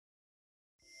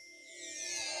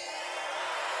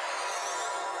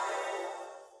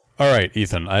All right,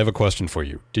 Ethan, I have a question for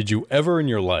you. Did you ever in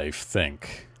your life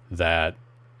think that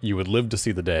you would live to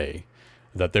see the day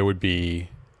that there would be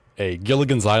a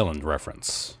Gilligan's Island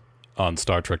reference on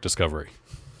Star Trek Discovery?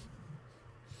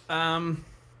 I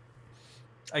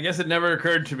guess it never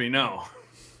occurred to me, no.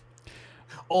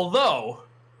 Although,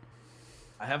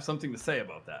 I have something to say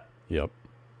about that. Yep.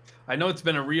 I know it's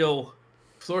been a real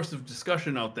source of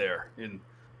discussion out there in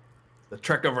the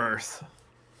Trekiverse.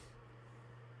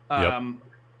 Yep.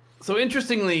 So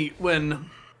interestingly, when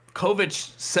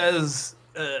Kovich says,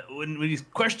 when he's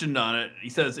questioned on it, he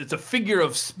says it's a figure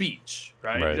of speech,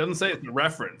 right? He doesn't say it's a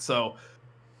reference. So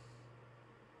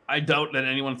I doubt that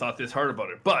anyone thought this hard about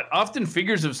it. But often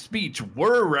figures of speech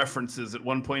were references at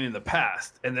one point in the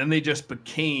past, and then they just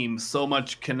became so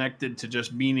much connected to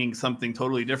just meaning something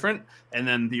totally different, and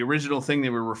then the original thing they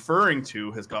were referring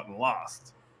to has gotten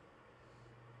lost.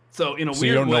 So in a weird way,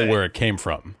 you don't know where it came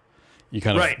from. You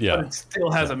kind of but it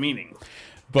still has a meaning.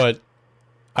 But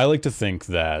I like to think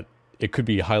that it could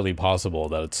be highly possible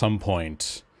that at some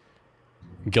point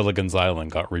Gilligan's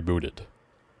Island got rebooted.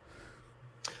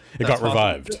 It got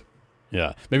revived.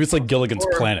 Yeah. Maybe it's like Gilligan's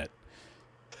Planet.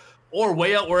 Or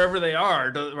way out wherever they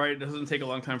are, right? It doesn't take a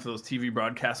long time for those TV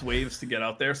broadcast waves to get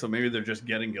out there, so maybe they're just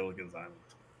getting Gilligan's Island.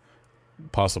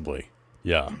 Possibly.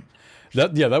 Yeah.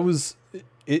 That was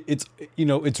it's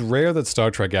it's rare that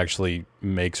Star Trek actually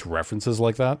makes references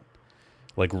like that.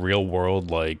 Like real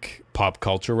world, like pop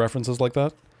culture references like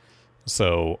that.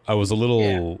 So I was a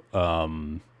little I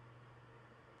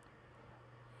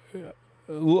was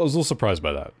a little surprised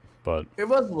by that. But it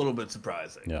was a little bit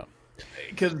surprising. Yeah.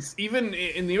 Because even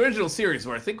in the original series,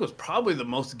 where I think was probably the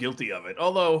most guilty of it,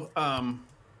 although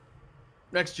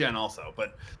Next Gen also,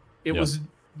 but it was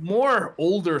more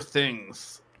older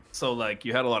things. So like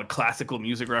you had a lot of classical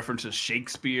music references,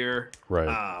 Shakespeare,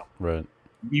 right,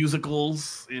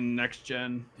 musicals in Next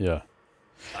Gen,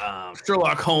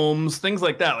 Sherlock Holmes, things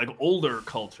like that, like older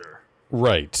culture.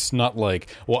 Right, not like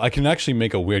I can actually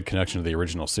make a weird connection to the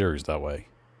original series that way.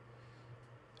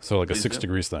 So like a 6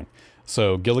 Degrees thing.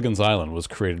 So Gilligan's Island was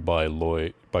created by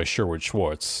Sherwood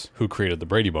Schwartz, who created the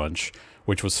Brady Bunch,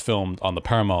 which was filmed on the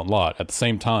Paramount lot at the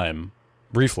same time,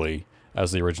 briefly,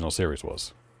 as the original series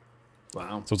was.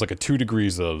 Wow. So it's like a 2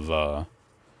 degrees of,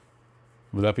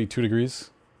 would that be 2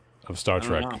 degrees of Star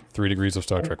Trek? 3 degrees of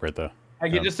Star Trek right there. I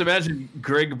can just imagine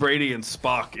Greg, Brady, and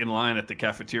Spock in line at the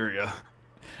cafeteria.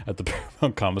 At the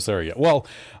Paramount commissary. Well,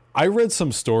 I read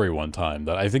some story one time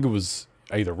that I think it was...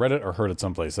 I either read it or heard it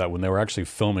someplace that when they were actually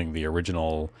filming the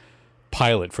original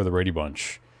pilot for the Brady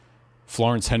Bunch,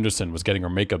 Florence Henderson was getting her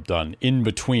makeup done in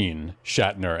between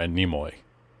Shatner and Nimoy.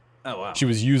 Oh wow!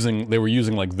 They were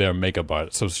using like their makeup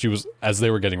art, so she was as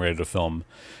they were getting ready to film,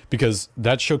 because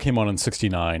that show came on in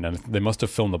 '69, and they must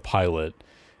have filmed the pilot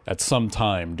at some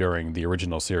time during the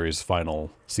original series'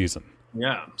 final season.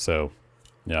 Yeah. So.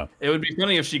 Yeah. It would be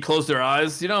funny if she closed her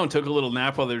eyes, and took a little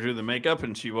nap while they were doing the makeup,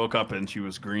 and she woke up and she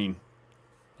was green.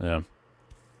 Yeah.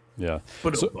 Yeah.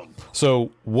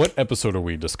 So what episode are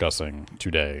we discussing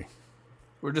today?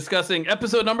 We're discussing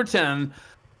episode number 10,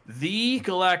 The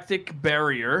Galactic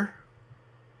Barrier,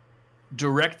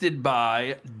 directed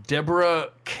by Deborah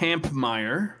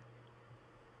Kampmeyer,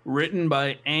 written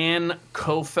by Anne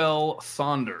Kofel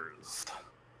Saunders.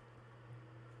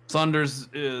 Saunders,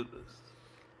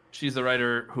 she's the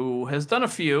writer who has done a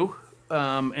few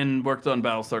and worked on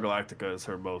Battlestar Galactica as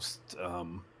her most...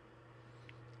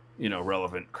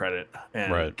 relevant credit.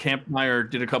 And Kampmeyer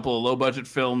did a couple of low-budget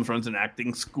films, runs an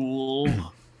acting school,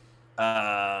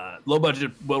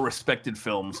 low-budget, well-respected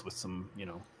films with some,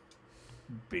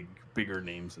 bigger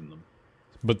names in them.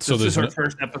 But so this is her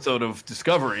first episode of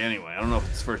Discovery, anyway. I don't know if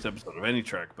it's first episode of any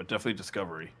Trek, but definitely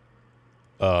Discovery.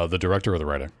 The director or the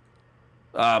writer?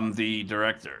 The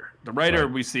director. The writer,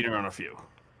 we've seen her on a few.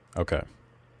 Okay.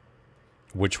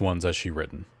 Which ones has she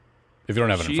written? If you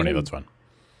don't have it in front of you, that's fine.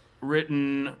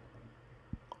 Written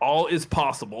All Is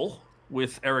Possible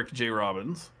with Eric J.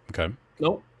 Robbins. Okay.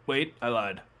 Nope. Wait, I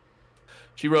lied.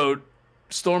 She wrote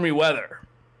Stormy Weather.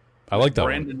 I like that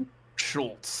Brandon one.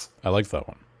 Schultz. I like that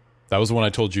one. That was the one I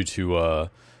told you to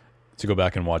go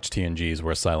back and watch TNG's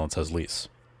Where Silence Has Lease.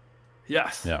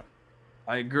 Yes. Yeah.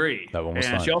 I agree. That one was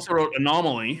fine. She also wrote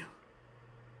Anomaly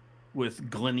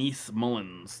with Glenise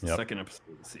Mullins, the second episode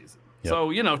of the season. Yep.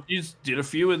 So she just did a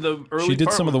few of the early. She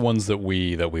did some of the ones that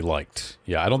we liked.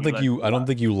 Yeah, I don't think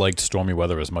you liked Stormy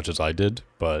Weather as much as I did,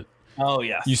 but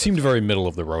you seemed very middle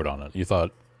of the road on it. You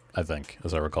thought, I think,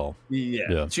 as I recall.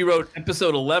 Yeah. She wrote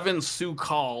episode 11, Sue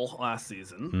Call, last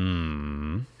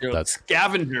season. That's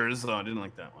Scavengers. Oh, I didn't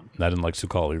like that one. I didn't like Sue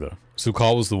Call either. Sue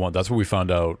Call was the one. That's what we found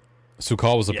out. Sue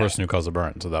Call was the person who caused the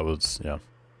burn. So that was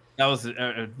That was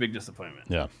a big disappointment.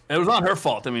 Yeah. It was not her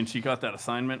fault. I mean, she got that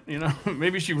assignment,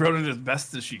 Maybe she wrote it as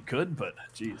best as she could, but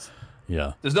geez.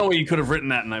 Yeah. There's no way you could have written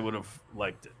that and I would have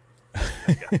liked it.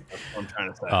 That's what I'm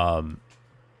trying to say.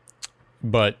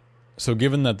 But, so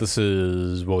given that this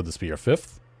is, what would this be, your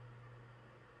 5th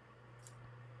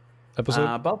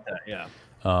episode? About that, yeah.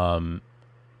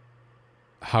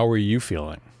 How are you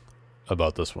feeling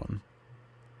about this one?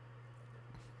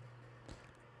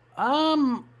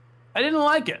 I didn't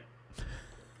like it.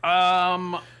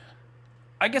 I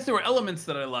guess there were elements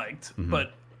that I liked,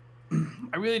 but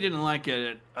I really didn't like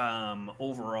it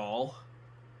overall.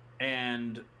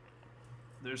 And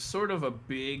there's sort of a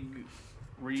big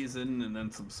reason and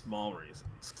then some small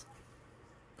reasons.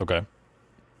 Okay.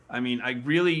 I mean, I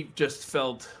really just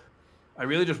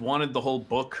wanted the whole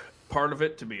book part of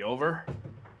it to be over.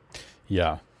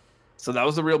 Yeah. So that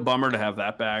was a real bummer to have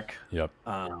that back. Yep.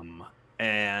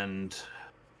 And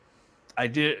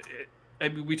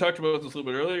we talked about this a little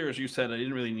bit earlier. As you said, I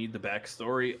didn't really need the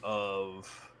backstory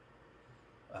of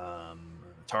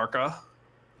Tarka.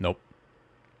 Nope.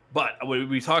 But when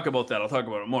we talk about that, I'll talk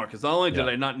about it more. Because not only did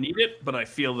I not need it, but I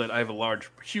feel that I have a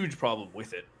huge problem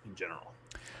with it in general.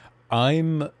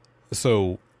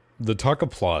 So the Tarka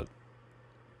plot,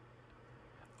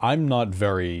 I'm not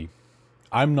very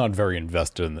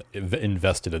invested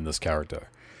in this character,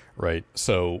 right?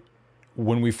 So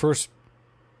when we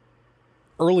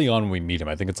early on when we meet him,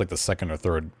 I think it's like the 2nd or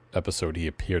 3rd episode he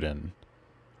appeared in,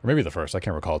 or maybe the 1st, I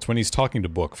can't recall. It's when he's talking to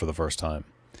Book for the first time,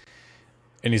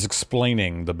 and he's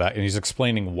explaining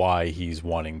why he's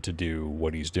wanting to do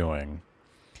what he's doing.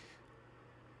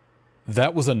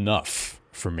 That was enough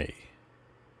for me.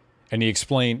 And he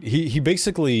explained, he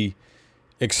basically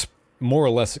more or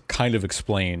less kind of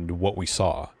explained what we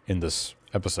saw in this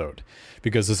episode,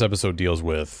 because this episode deals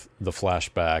with the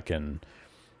flashback and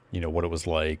what it was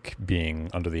like being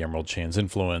under the Emerald Chain's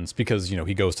influence, because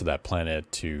he goes to that planet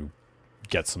to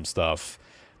get some stuff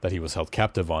that he was held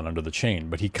captive on under the chain,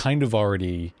 but he kind of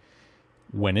already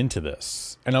went into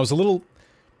this. And I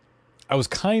was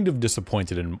kind of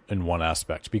disappointed in one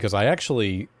aspect, because I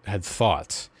actually had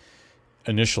thought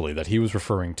initially that he was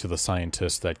referring to the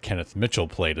scientist that Kenneth Mitchell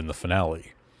played in the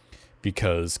finale,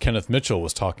 because Kenneth Mitchell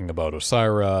was talking about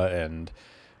Osira, and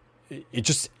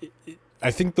I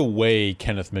think the way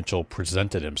Kenneth Mitchell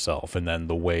presented himself, and then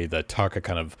the way that Tarka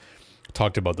kind of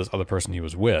talked about this other person he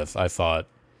was with, I thought,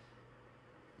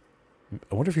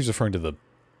 I wonder if he's referring to the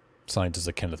scientist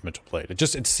that Kenneth Mitchell played.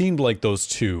 It seemed like those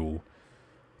two,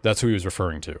 that's who he was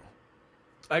referring to.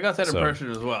 I got that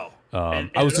impression as well. I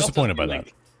was disappointed by that.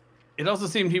 It also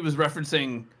seemed he was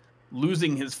referencing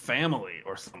losing his family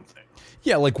or something.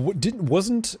 Yeah, like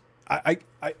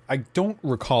I don't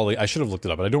recall. I should have looked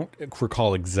it up, but I don't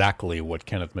recall exactly what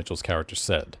Kenneth Mitchell's character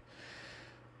said.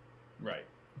 Right.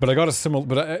 But I got a similar.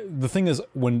 But the thing is,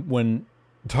 when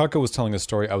Tarka was telling his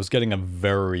story, I was getting a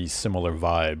very similar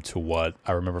vibe to what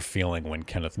I remember feeling when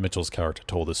Kenneth Mitchell's character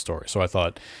told his story. So I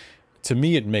thought, to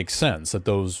me, it makes sense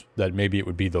that maybe it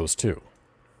would be those two.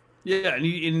 Yeah, and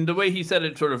in the way he said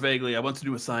it, sort of vaguely, I once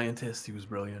knew a scientist. He was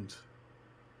brilliant.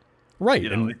 Right.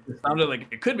 It sounded like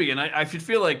it could be, and I should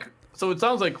feel like. So it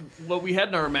sounds like what we had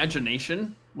in our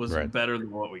imagination was better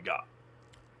than what we got.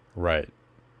 Right.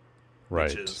 Right.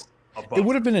 Which is it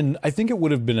would have been I think it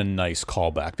would have been a nice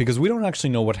callback, because we don't actually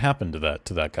know what happened to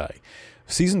that guy.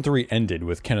 Season 3 ended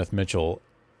with Kenneth Mitchell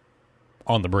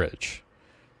on the bridge.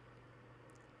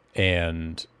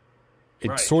 And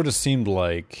it sort of seemed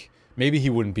like maybe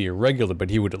he wouldn't be a regular, but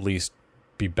he would at least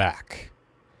be back.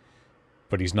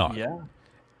 But he's not. Yeah.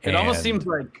 It almost seems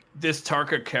like this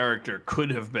Tarka character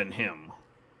could have been him.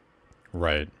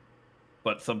 Right.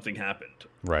 But something happened.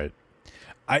 Right.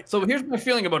 So here's my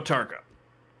feeling about Tarka.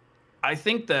 I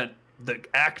think that the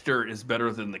actor is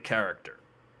better than the character.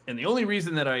 And the only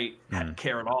reason that I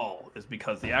care at all is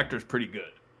because the actor's pretty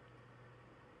good.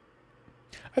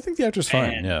 I think the actor's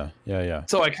fine. Yeah.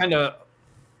 So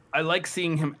I like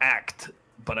seeing him act,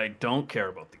 but I don't care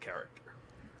about the character.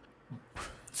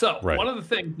 So one of the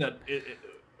things that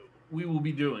we will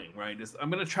be doing, right, is I'm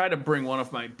going to try to bring one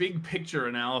of my big picture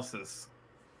analysis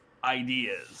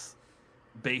ideas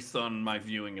based on my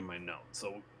viewing and my notes.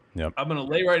 So I'm going to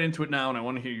lay right into it now, and I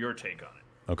want to hear your take on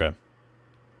it. Okay.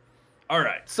 All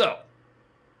right. So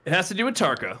it has to do with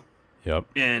Tarka. Yep.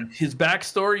 And his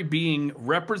backstory being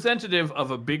representative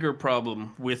of a bigger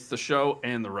problem with the show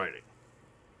and the writing.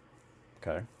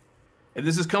 Okay. And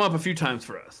this has come up a few times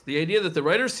for us. The idea that the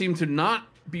writers seem to not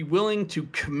be willing to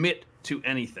commit to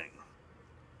anything.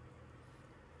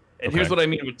 And here's what I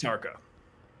mean with Tarka.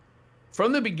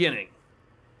 From the beginning,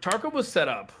 Tarka was set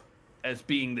up as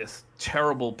being this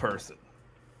terrible person.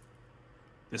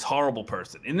 this horrible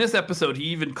person. In this episode, he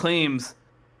even claims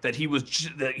that he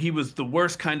was the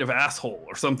worst kind of asshole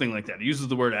or something like that. He uses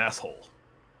the word asshole.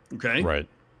 Okay? Right.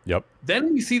 Yep.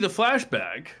 Then we see the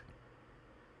flashback,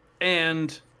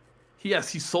 and yes,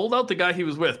 he sold out the guy he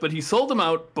was with, but he sold him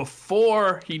out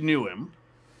before he knew him.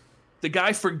 The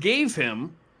guy forgave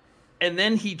him, and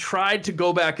then he tried to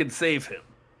go back and save him.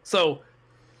 So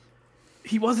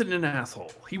he wasn't an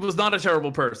asshole. He was not a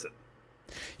terrible person.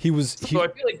 So I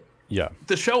feel like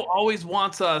the show always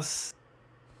wants us.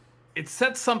 It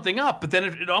sets something up, but then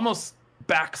it almost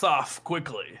backs off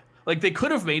quickly. Like, they could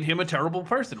have made him a terrible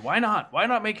person. Why not? Why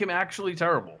not make him actually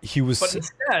terrible? But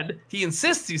instead, he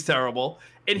insists he's terrible,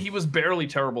 and he was barely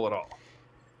terrible at all.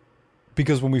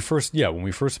 Because when we first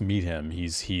meet him,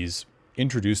 he's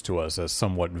introduced to us as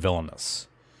somewhat villainous,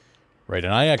 right?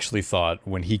 And I actually thought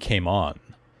when he came on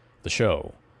the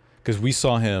show, because we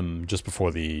saw him just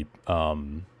before he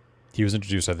was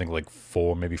introduced, I think, like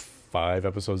 4, maybe 5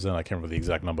 episodes in. I can't remember the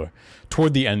exact number.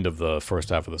 Toward the end of the first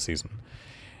half of the season.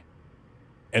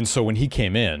 And so when he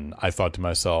came in, I thought to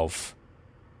myself,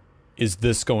 is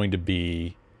this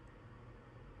the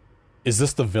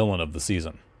villain of the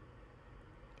season?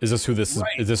 Is this who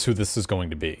this is going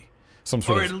to be? Some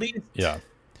sort or at least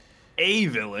a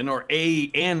villain or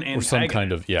an antagonist. Or some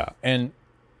kind of,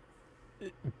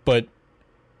 but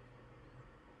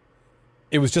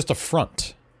it was just a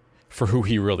front for who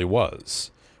he really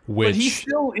was. But he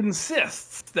still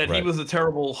insists that he was a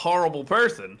terrible, horrible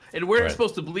person, and we're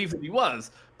supposed to believe that he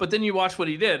was. But then you watch what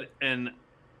he did, and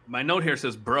my note here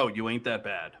says, "Bro, you ain't that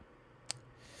bad."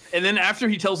 And then after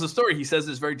he tells the story, he says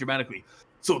this very dramatically.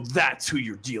 So that's who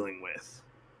you're dealing with.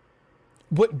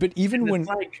 But even when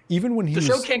the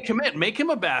show can't commit, make him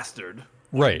a bastard.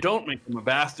 Right. Don't make him a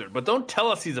bastard, but don't tell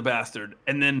us he's a bastard.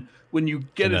 And then when you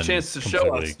get a chance to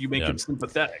show us, you make him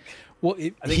sympathetic. Well,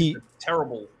 I think it's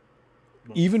terrible.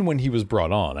 Even when he was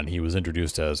brought on and he was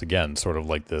introduced as, again, sort of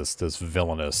like this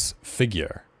villainous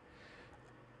figure,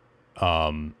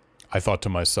 I thought to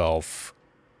myself,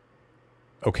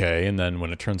 okay, and then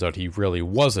when it turns out he really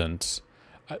wasn't,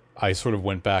 I sort of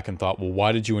went back and thought, well,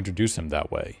 why did you introduce him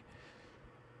that way?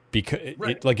 Because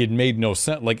it made no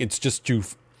sense. Like, it's just too,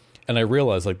 and I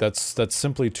realized, like, that's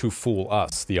simply to fool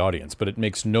us, the audience, but it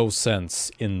makes no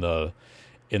sense in the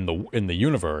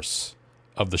universe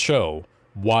of the show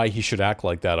why he should act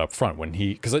like that up front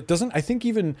because it doesn't, I think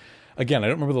even, again, I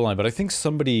don't remember the line, but I think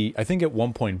at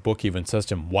one point Book even says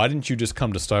to him, why didn't you just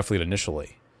come to Starfleet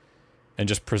initially and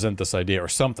just present this idea or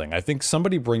something? I think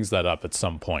somebody brings that up at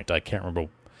some point. I can't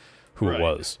remember who it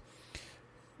was.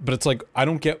 But it's like, I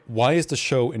don't get, why is the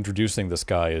show introducing this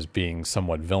guy as being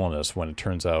somewhat villainous when it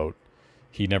turns out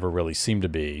he never really seemed to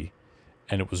be?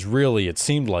 And it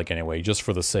seemed like anyway, just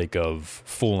for the sake of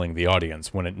fooling the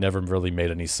audience, when it never really made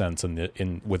any sense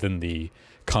within the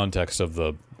context of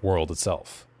the world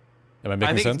itself. Am I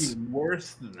making sense? I think it's even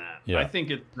worse than that. Yeah. I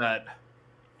think it's that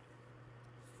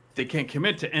they can't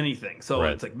commit to anything. So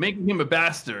it's like making him a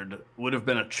bastard would have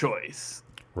been a choice.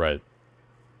 Right.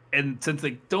 And since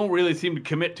they don't really seem to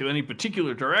commit to any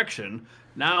particular direction,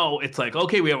 now it's like,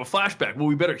 okay, we have a flashback. Well,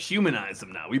 we better humanize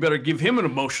him now. We better give him an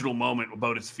emotional moment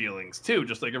about his feelings too,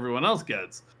 just like everyone else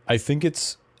gets. I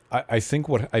think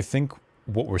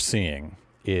what we're seeing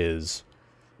is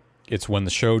it's when the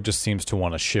show just seems to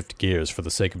want to shift gears for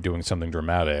the sake of doing something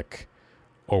dramatic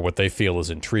or what they feel is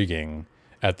intriguing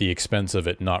at the expense of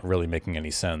it not really making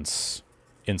any sense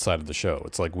inside of the show.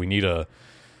 It's like we need to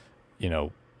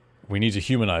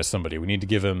humanize somebody. We need to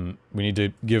give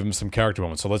him some character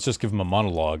moments. So let's just give him a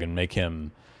monologue and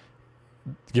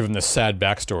give him this sad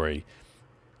backstory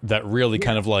that really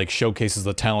kind of like showcases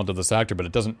the talent of this actor, but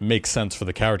it doesn't make sense for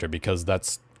the character because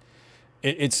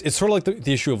it's sort of like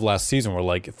the issue of last season where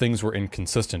like things were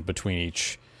inconsistent between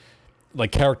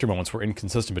character moments were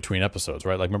inconsistent between episodes,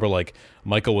 right? Like remember, like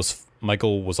Michael was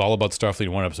all about Starfleet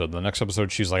in one episode. The next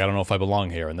episode, she's like, I don't know if I belong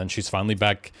here, and then she's finally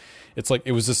back. It's like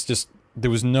it was just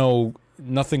there was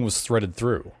nothing was threaded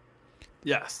through.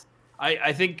 Yes,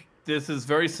 I think this is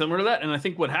very similar to that, and I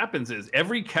think what happens is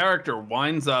every character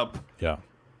winds up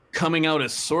coming out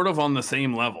as sort of on the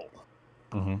same level.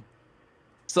 Mm-hmm.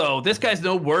 So this guy's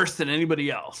no worse than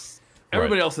anybody else.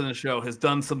 Everybody else in the show has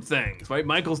done some things, right?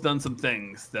 Michael's done some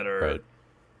things that are,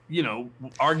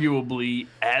 arguably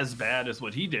as bad as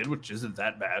what he did, which isn't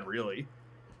that bad, really.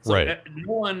 So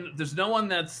there's no one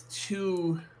that's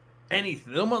too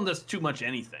anything. No one that's too much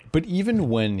anything. But even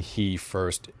when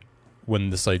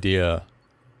this idea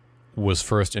was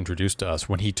first introduced to us,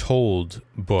 when he told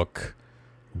Book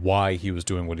why he was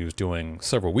doing what he was doing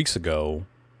several weeks ago,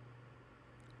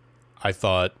 I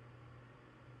thought,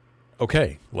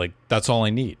 okay, like that's all I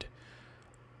need.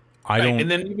 I don't. And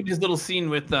then even his little scene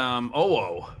with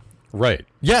Oo. Right.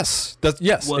 Yes.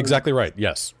 Exactly right.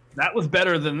 Yes. That was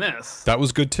better than this. That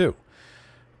was good too.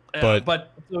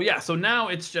 But so now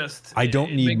it's just I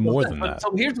don't need more than that.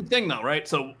 So here's the thing though, right?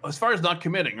 So as far as not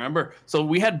committing, remember, so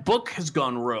we had Book has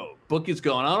gone rogue. Book is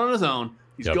going out on his own.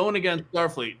 He's going against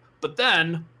Starfleet. But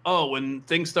then, when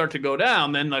things start to go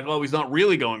down, then he's not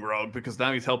really going rogue because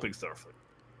now he's helping Starfleet.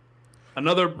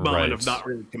 Another moment of not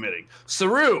really committing.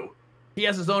 Saru, he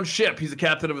has his own ship. He's the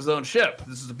captain of his own ship.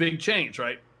 This is a big change,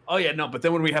 right? Oh yeah, no, but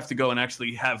then when we have to go and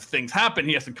actually have things happen,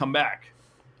 he has to come back.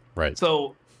 Right.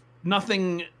 So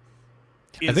nothing.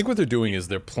 I think what they're doing is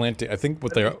they're planting. I think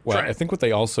what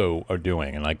they also are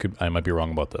doing, and I might be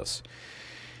wrong about this,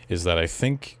 is that I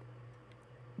think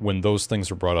when those things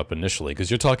were brought up initially,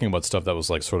 because you're talking about stuff that was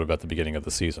like sort of at the beginning of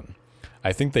the season,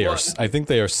 I think they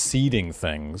are seeding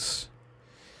things.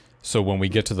 So when we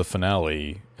get to the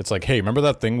finale, it's like, hey, remember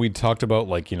that thing we talked about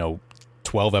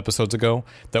 12 episodes ago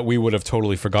that we would have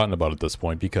totally forgotten about at this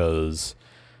point because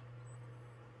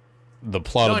the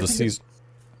plot of the season.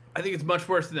 I think it's much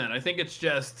worse than that. I think it's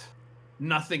just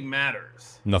nothing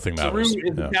matters. Nothing matters. Saru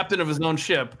is the captain of his own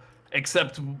ship,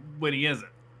 except when he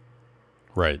isn't.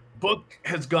 Right. Book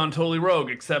has gone totally rogue,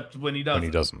 except when he doesn't. When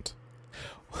he doesn't.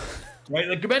 Right?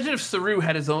 Like, imagine if Saru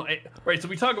had his own... Right, so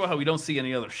we talk about how we don't see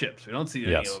any other ships. We don't see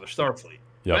any other Starfleet.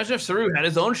 Yep. Imagine if Saru had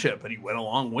his own ship and he went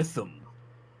along with them.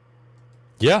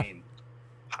 Yeah. I mean,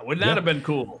 wouldn't that have been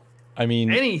cool? I mean...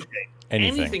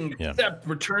 Anything except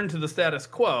return to the status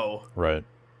quo. Right.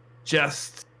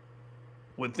 Just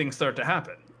when things start to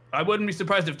happen. I wouldn't be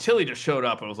surprised if Tilly just showed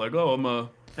up and was like, I'm a...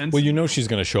 Well, you know she's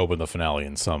going to show up in the finale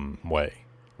in some way,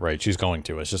 right? She's going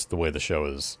to. It's just the way the show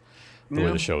is... The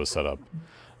way the show is set up.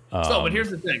 But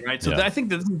here's the thing, right? So I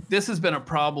think this has been a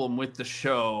problem with the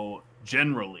show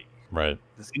generally. Right.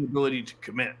 This inability to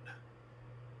commit.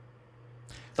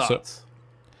 Thoughts? So,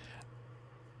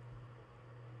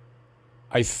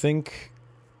 I think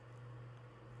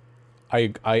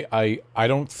I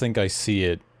don't think I see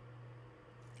it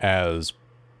as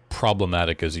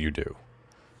problematic as you do.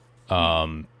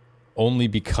 Only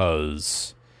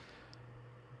because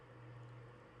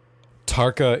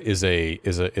Tarka is a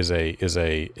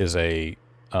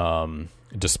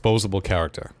disposable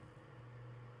character.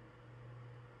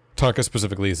 Tarka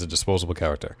specifically is a disposable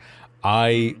character.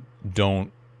 I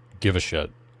don't give a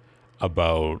shit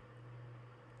about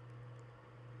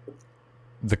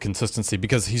the consistency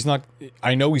because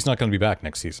I know he's not going to be back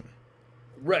next season.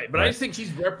 Right, but I think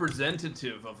he's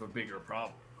representative of a bigger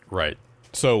problem. Right.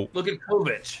 So look at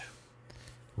Kovich.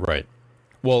 Right.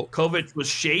 Well, Kovich was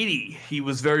shady. He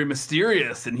was very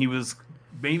mysterious, and he was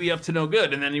maybe up to no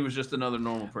good, and then he was just another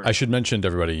normal person. I should mention to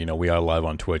everybody, we are live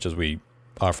on Twitch as we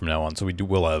are from now on, so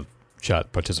will have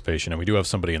chat participation, and we do have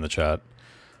somebody in the chat.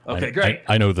 Okay, great.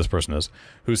 I know who this person is,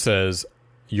 who says,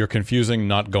 you're confusing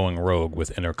not going rogue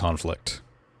with inner conflict.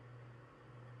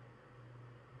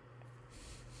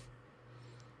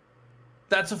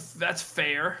 That's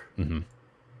fair. Mm-hmm.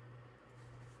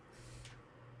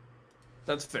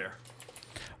 That's fair.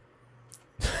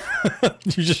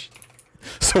 You just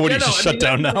shut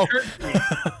down now?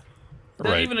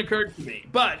 That even occurred to me.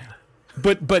 But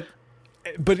okay.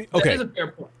 That is a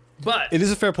fair point. But it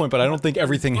is a fair point, but I don't think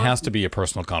everything has to be a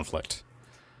personal conflict.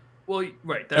 Well,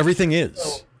 right. Everything is.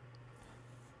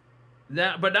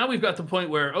 So, but now we've got the point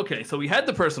where, okay, so we had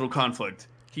the personal conflict.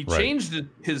 He changed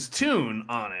his tune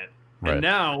on it. Right. And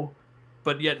now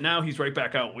he's right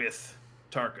back out with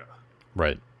Tarka.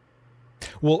 Right.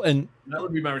 Well, and that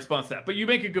would be my response to that. But you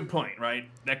make a good point, right?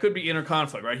 That could be inner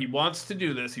conflict, right? He wants to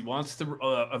do this. He wants to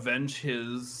avenge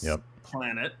his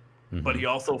planet, but he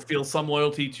also feels some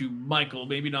loyalty to Michael.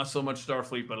 Maybe not so much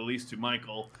Starfleet, but at least to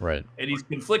Michael. Right. And he's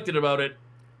conflicted about it,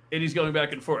 and he's going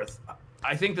back and forth.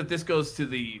 I think that this goes to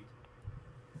the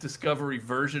Discovery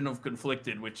version of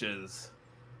conflicted, which is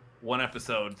one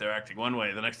episode they're acting one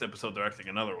way, the next episode they're acting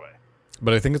another way.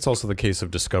 But I think it's also the case of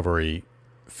Discovery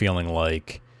feeling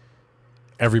like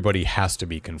everybody has to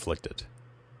be conflicted,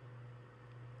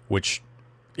 which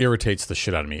irritates the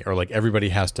shit out of me. Or like everybody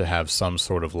has to have some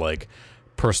sort of like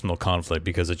personal conflict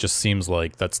because it just seems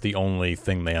like that's the only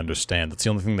thing they understand. That's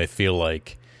the only thing they feel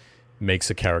like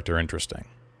makes a character interesting.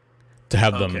 To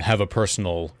have them have a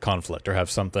personal conflict or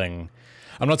have something.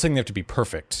 I'm not saying they have to be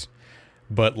perfect,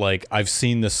 but like I've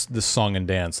seen this song and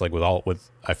dance like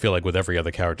I feel like with every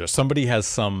other character. Somebody has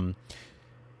some.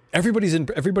 Everybody's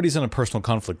in a personal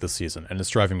conflict this season, and it's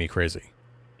driving me crazy.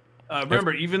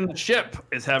 Remember, even the ship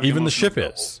is having. Even the ship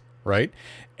is right,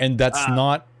 and that's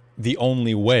not the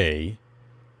only way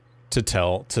to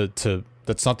tell.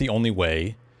 That's not the only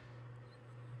way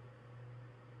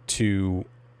to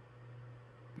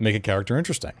make a character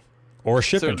interesting or a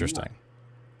ship So- interesting.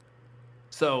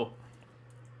 So,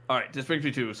 all right, this brings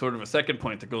me to sort of a second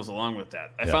point that goes along with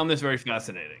that. I Yeah. found this very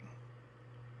fascinating.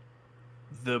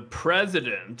 The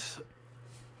president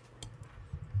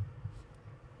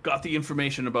got the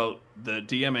information about the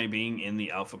DMA being in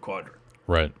the Alpha Quadrant.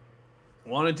 Right.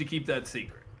 Wanted to keep that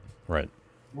secret. Right.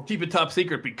 We'll keep it top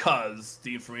secret because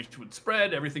the information would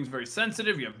spread. Everything's very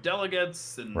sensitive. You have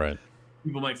delegates, and Right.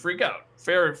 people might freak out.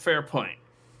 Fair point.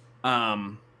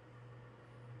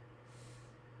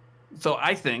 So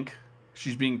I think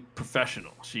she's being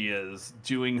professional. She is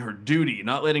doing her duty,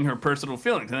 not letting her personal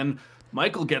feelings. And then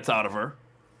Michael gets out of her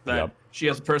that Yep. she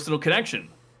has a personal connection.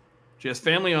 She has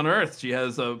family on Earth. She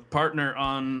has a partner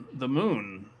on the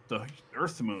moon, the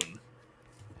Earth moon.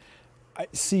 I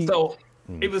see. So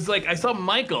it was like I saw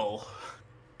Michael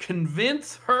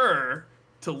convince her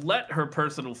to let her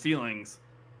personal feelings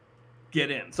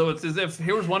get in. So it's as if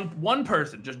here was one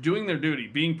person just doing their duty,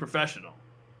 being professional.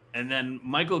 And then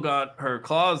Michael got her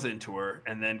claws into her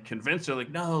and then convinced her, like,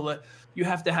 no, you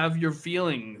have to have your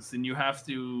feelings and you have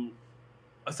to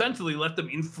essentially let them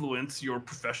influence your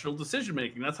professional decision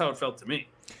making. That's how it felt to me.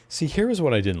 See, here's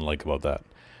what I didn't like about that.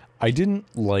 I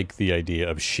didn't like the idea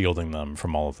of shielding them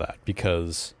from all of that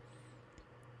because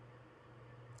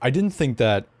I didn't think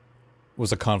that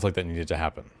was a conflict that needed to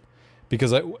happen.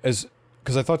 Because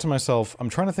I thought to myself, I'm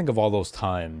trying to think of all those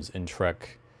times in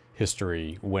Trek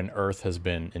history when Earth has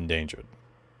been endangered,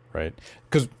 right?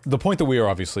 Because the point that we are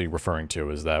obviously referring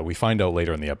to is that we find out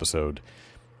later in the episode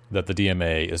that the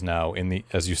DMA is now in the,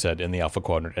 as you said, in the Alpha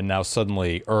Quadrant, and now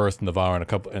suddenly Earth, Navarre,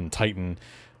 and Titan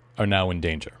are now in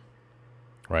danger,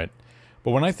 right?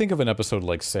 But when I think of an episode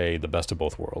like, say, The Best of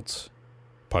Both Worlds,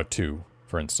 Part 2,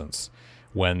 for instance,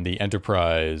 when the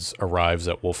Enterprise arrives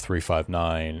at Wolf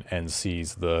 359 and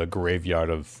sees the graveyard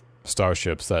of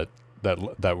starships that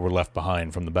were left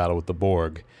behind from the battle with the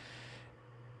Borg,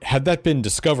 had that been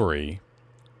Discovery,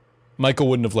 Michael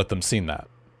wouldn't have let them see that.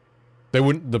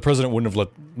 The president wouldn't have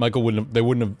they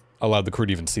wouldn't have allowed the crew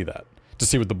to even see that, to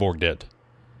see what the Borg did.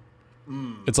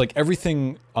 It's like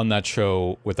everything on that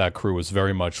show with that crew was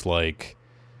very much like,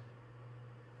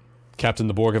 Captain,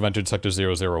 the Borg have entered Sector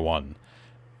 001.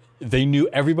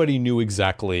 Everybody knew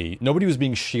exactly, nobody was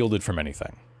being shielded from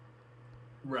anything.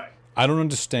 Right. I don't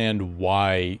understand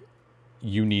why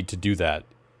you need to do that.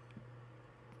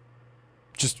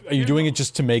 Are you doing it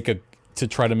just to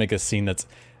try to make a scene that's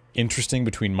interesting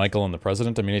between Michael and the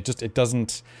president? I mean, it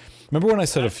doesn't. Remember when I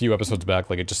said a few episodes back,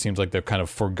 like, it just seems like they're kind of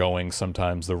foregoing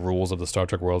sometimes the rules of the Star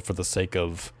Trek world for the sake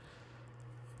of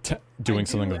doing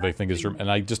something that they think is,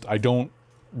 and I don't.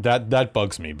 That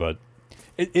bugs me, but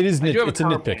it's a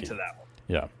nitpicky. To that one.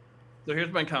 Yeah. So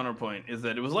here's my counterpoint: is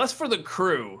that it was less for the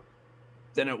crew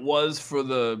than it was for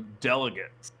the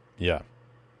delegates. Yeah.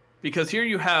 Because here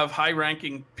you have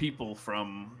high-ranking people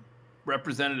from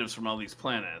representatives from all these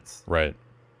planets, Right.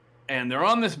 and they're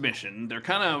on this mission. They're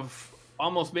kind of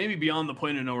almost maybe beyond the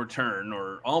point of no return,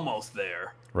 or almost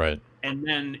there. Right. And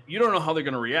then you don't know how they're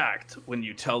going to react when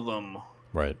you tell them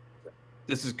Right.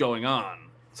 this is going on.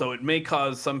 So it may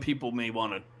cause some people may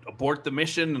want to abort the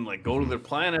mission and like go to their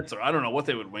planets, or I don't know what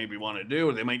they would maybe want to do,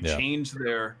 or they might change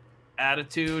their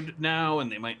attitude now,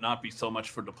 and they might not be so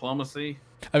much for diplomacy.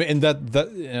 I mean, and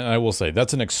and I will say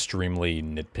that's an extremely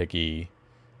nitpicky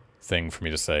thing for me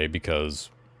to say, because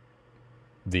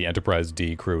the Enterprise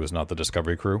D crew is not the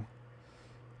Discovery crew.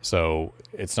 So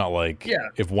it's not like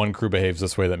if one crew behaves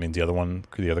this way, that means the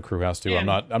other crew has to. And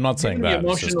I'm not saying that.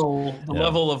 The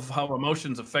level of how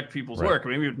emotions affect people's work.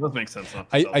 Maybe it does make sense.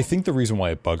 I think the reason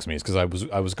why it bugs me is because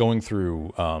I was going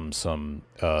through some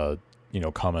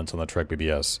comments on the Trek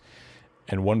BBS,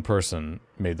 and one person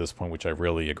made this point which I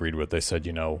really agreed with. They said,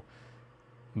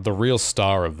 the real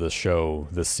star of this show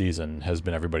this season has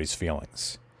been everybody's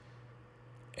feelings,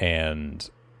 and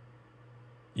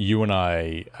you and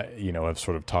I, have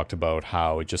sort of talked about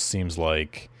how it just seems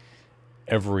like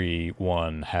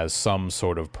everyone has some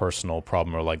sort of personal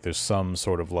problem, or like there's some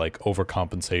sort of like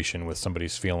overcompensation with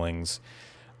somebody's feelings.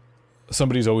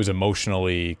 Somebody's always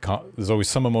there's always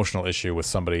some emotional issue with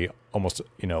somebody almost,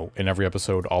 in every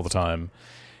episode all the time.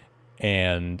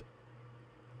 And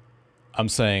I'm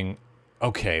saying,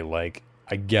 okay, like,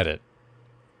 I get it.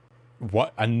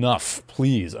 What? Enough,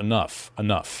 please, enough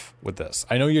with this.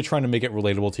 I know you're trying to make it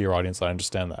relatable to your audience. I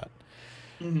understand that.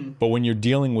 Mm-hmm. But when you're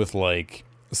dealing with like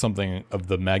something of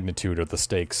the magnitude of the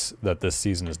stakes that this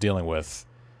season is dealing with,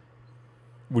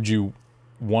 would you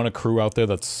want a crew out there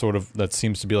that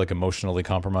seems to be like emotionally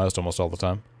compromised almost all the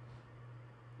time?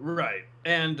 Right.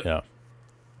 And yeah.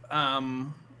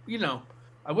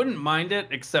 I wouldn't mind it,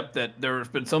 except that there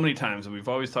have been so many times, and we've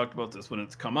always talked about this when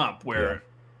it's come up, where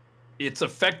it's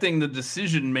affecting the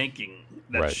decision making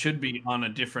that Right. should be on a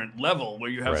different level, where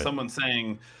you have Right. someone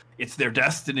saying it's their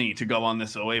destiny to go on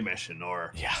this OA mission,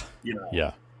 or Yeah. you know,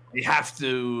 Yeah. they have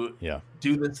to Yeah.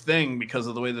 do this thing because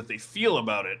of the way that they feel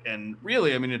about it. And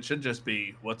really, I mean, it should just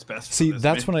be what's best. See, for this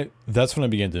that's mission. when I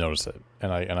began to notice it,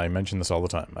 and I mention this all the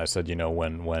time. I said, you know,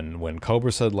 when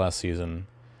Cobra said last season,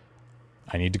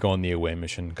 I need to go on the away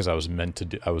mission because I meant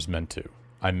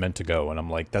to go, and I'm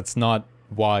like, that's not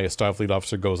why a Starfleet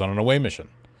officer goes on an away mission.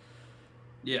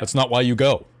 Yeah. That's not why you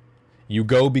go. You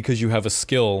go because you have a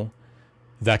skill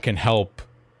that can help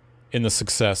in the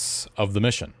success of the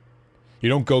mission. You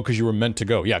don't go because you were meant to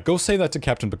go. Yeah, go say that to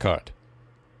Captain Picard.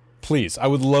 Please, I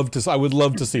would love to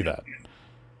see that.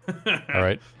 All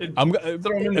right.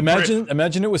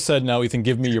 Imagine it was said now, Ethan,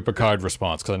 give me your Picard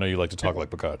response, because I know you like to talk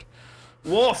like Picard.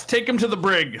 Worf, take him to the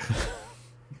brig.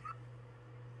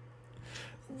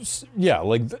 Yeah,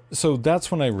 like so that's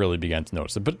when I really began to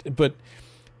notice it. But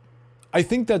I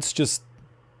think that's just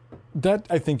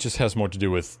has more to do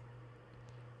with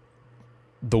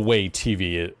the way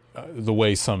the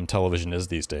way some television is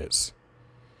these days.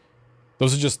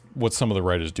 Those are just what some of the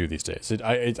writers do these days.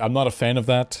 I'm not a fan of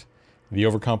that. The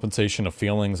overcompensation of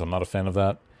feelings, I'm not a fan of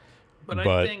that. But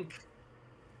I think,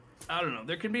 I don't know,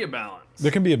 there can be a balance.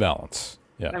 There can be a balance.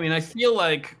 Yeah. I mean, I feel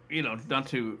like, you know, not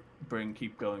to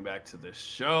keep going back to this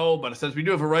show, but since we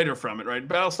do have a writer from it, right?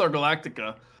 Battlestar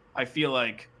Galactica, I feel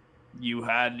like you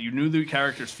knew the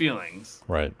characters' feelings.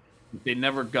 Right. They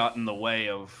never got in the way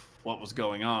of what was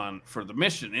going on for the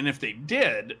mission. And if they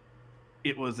did,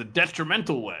 it was a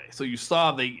detrimental way. So you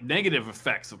saw the negative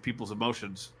effects of people's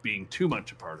emotions being too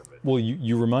much a part of it. Well,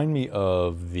 you remind me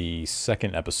of the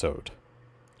second episode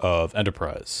of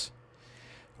Enterprise,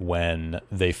 when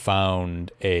they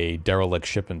found a derelict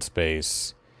ship in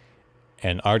space,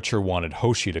 and Archer wanted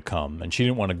Hoshi to come, and she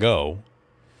didn't want to go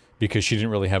because she didn't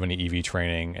really have any EV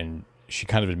training, and she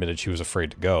kind of admitted she was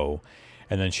afraid to go.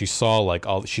 And then she saw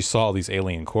all these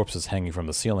alien corpses hanging from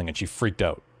the ceiling, and she freaked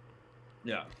out.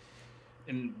 Yeah.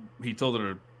 And he told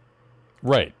her to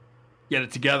right. get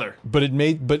it together. But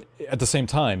at the same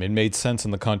time, it made sense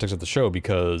in the context of the show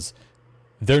because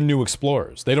they're new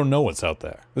explorers. They don't know what's out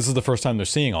there. This is the first time they're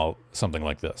seeing something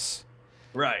like this.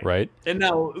 Right. Right. And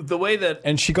now the way that...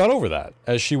 And she got over that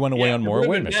as she went away on more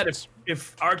away missions.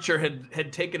 If Archer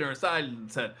had taken her aside and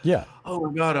said, yeah, oh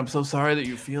my God, I'm so sorry that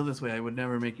you feel this way. I would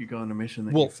never make you go on a mission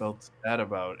that you felt bad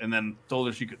about. And then told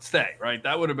her she could stay, right?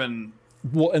 That would have been...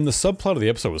 Well, and the subplot of the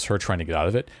episode was her trying to get out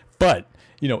of it. But,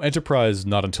 you know, Enterprise,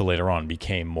 not until later on,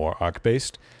 became more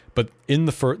arc-based. But in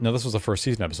the first... Now, this was the first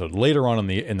season episode. Later on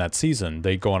in that season,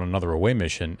 they go on another away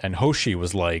mission, and Hoshi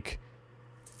was, like,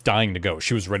 dying to go.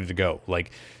 She was ready to go.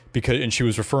 Like, and she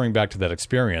was referring back to that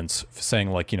experience,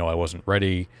 saying, like, you know, I wasn't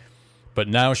ready. But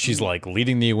now she's, like,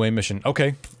 leading the away mission.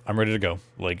 Okay, I'm ready to go.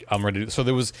 Like, I'm ready to... So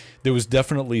there was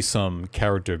definitely some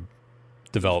character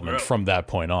development from that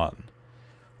point on,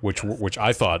 which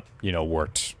I thought, you know,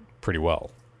 worked pretty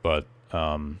well. But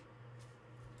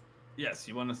yes,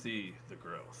 you want to see the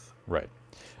growth, right?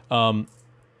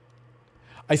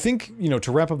 I think, you know,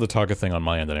 to wrap up the Tarka thing on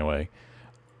my end anyway,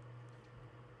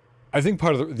 I think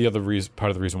part of the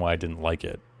reason why I didn't like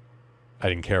it, I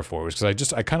didn't care for it, was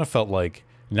because I kind of felt like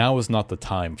now is not the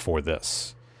time for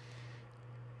this.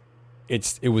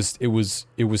 It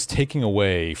was taking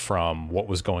away from what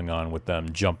was going on with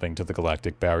them jumping to the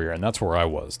galactic barrier, and that's where I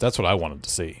was. That's what I wanted to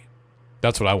see.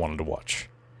 That's what I wanted to watch.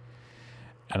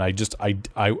 And I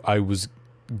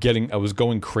was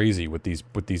going crazy with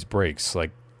these breaks,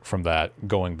 like from that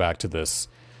going back to this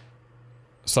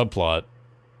subplot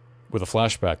with a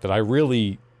flashback that I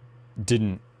really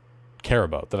didn't care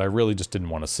about, that I really just didn't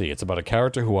want to see. It's about a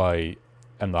character who I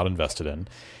am not invested in.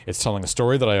 It's telling a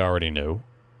story that I already knew.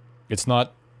 It's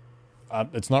not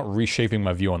reshaping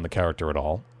my view on the character at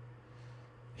all.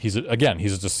 He's a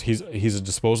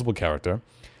disposable character.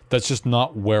 That's just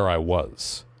not where I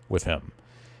was with him,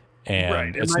 and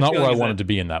right. It's not where I wanted to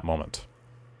be in that moment.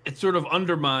 It sort of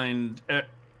undermined it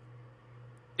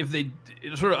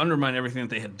sort of undermined everything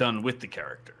that they had done with the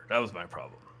character. That was my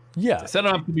problem. Yeah, they set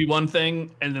him up to be one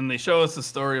thing, and then they show us the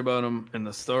story about him, and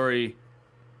the story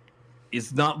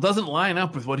doesn't line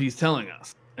up with what he's telling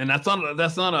us. And that's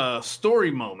not a story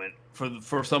moment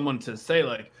for someone to say,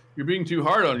 like, you're being too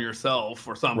hard on yourself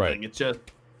or something. Right. It's just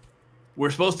we're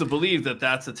supposed to believe that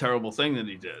that's a terrible thing that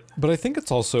he did. But I think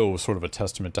it's also sort of a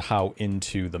testament to how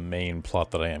into the main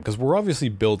plot that I am, because we're obviously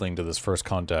building to this first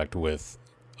contact with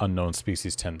unknown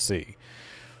species 10C,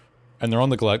 and they're in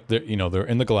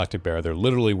the galactic barrier. They're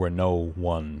literally where no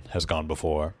one has gone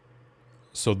before.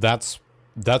 So that's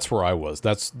where I was.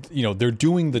 That's, you know, they're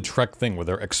doing the Trek thing where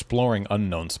they're exploring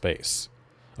unknown space.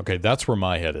 Okay, that's where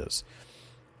my head is.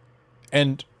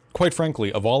 And quite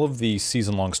frankly, of all of the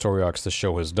season-long story arcs the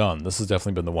show has done, this has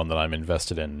definitely been the one that I'm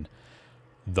invested in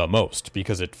the most,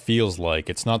 because it feels like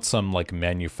it's not some like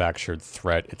manufactured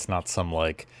threat. It's not some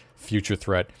like future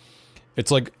threat. It's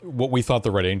like what we thought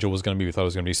the Red Angel was going to be. We thought it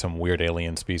was going to be some weird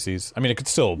alien species. I mean, it could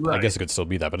still, I guess it could still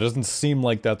be that, but it doesn't seem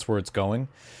like that's where it's going.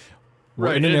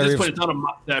 Right. And at this point, it's not a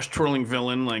mustache twirling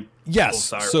villain like.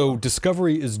 Yes. So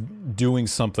Discovery is doing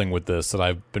something with this that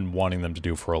I've been wanting them to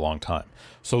do for a long time.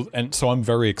 So I'm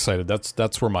very excited.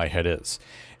 That's where my head is.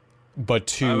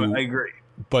 But I agree.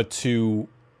 But to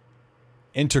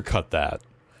intercut that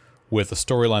with a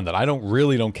storyline that I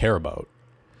don't care about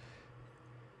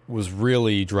was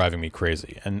really driving me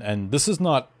crazy. And this is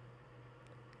not,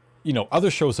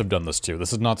 other shows have done this too.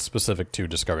 This is not specific to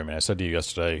Discovery. I mean, I said to you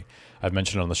yesterday, I've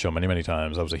mentioned it on the show many, many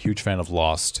times, I was a huge fan of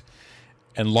Lost.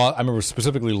 And I remember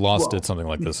specifically Lost did something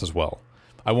like this as well.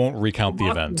 I won't recount the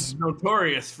events.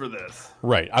 Notorious for this.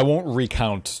 Right. I won't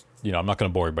recount, I'm not going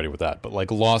to bore everybody with that. But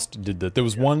like Lost did that. There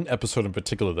was one episode in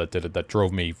particular that did it that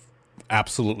drove me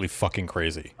absolutely fucking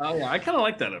crazy. Oh yeah, I kind of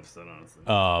like that episode,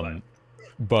 honestly.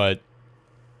 But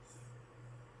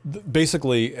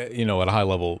basically, at a high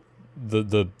level,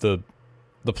 the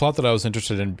plot that I was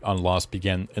interested in on Lost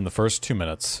began in the first 2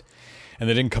 minutes, and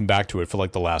they didn't come back to it for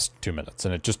like the last 2 minutes,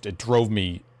 and it drove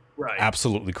me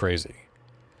absolutely crazy.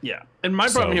 Yeah, and my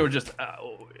problem here was just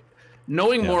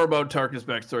knowing more about Tarka's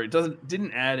backstory.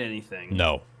 Didn't add anything.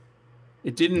 No.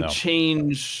 It didn't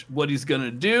change what he's gonna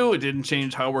do. It didn't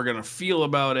change how we're gonna feel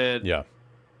about it. Yeah.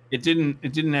 It didn't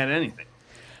add anything.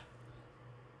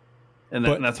 And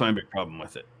that's my big problem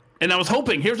with it. And I was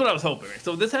hoping, here's what I was hoping.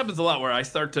 So this happens a lot where I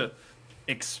start to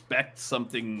expect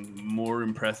something more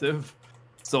impressive.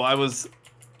 So I was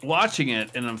watching it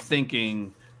and I'm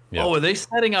thinking, are they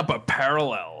setting up a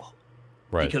parallel?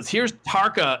 Right. Because here's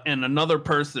Tarka and another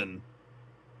person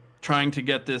trying to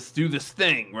do this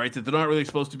thing, right, that they're not really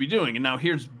supposed to be doing. And now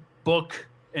here's Book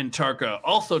and Tarka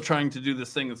also trying to do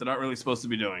this thing that they're not really supposed to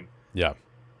be doing. Yeah.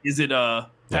 Is it a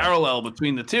parallel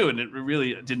between the two? And it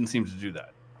really didn't seem to do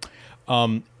that.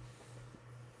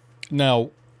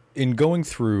 Now, in going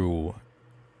through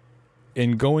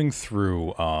the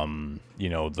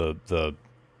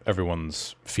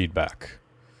everyone's feedback,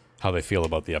 how they feel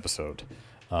about the episode,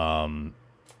 I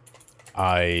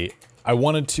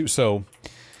wanted to, so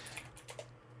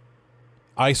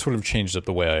I sort of changed up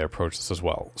the way I approach this as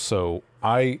well. So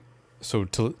to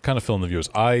kind of fill in the viewers,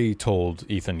 I told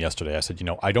Ethan yesterday, I said,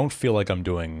 I don't feel like I'm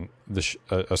doing this,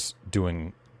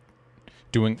 doing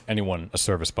anyone a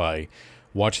service by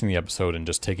watching the episode and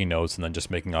just taking notes and then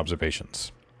just making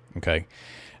observations. Okay?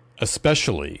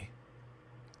 Especially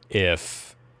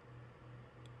if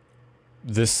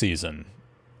this season,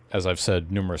 as I've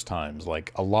said numerous times,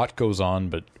 like a lot goes on,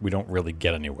 but we don't really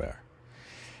get anywhere.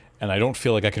 And I don't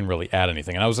feel like I can really add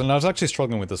anything. And I was actually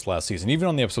struggling with this last season, even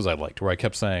on the episodes I liked, where I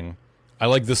kept saying, I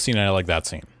like this scene and I like that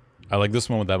scene. I like this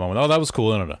moment, that moment. Oh, that was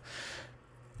cool. No.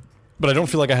 But I don't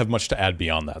feel like I have much to add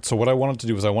beyond that. So what I wanted to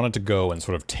do was I wanted to go and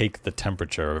sort of take the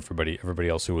temperature of everybody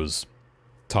else who was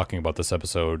talking about this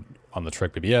episode on the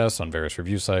Trek BBS, on various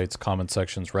review sites, comment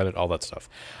sections, Reddit, all that stuff.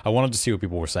 I wanted to see what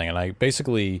people were saying. And I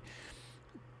basically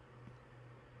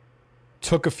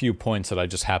took a few points that I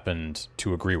just happened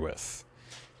to agree with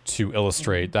to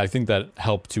illustrate. I think that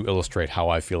helped to illustrate how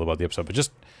I feel about the episode, but just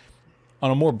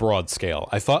on a more broad scale.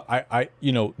 I thought I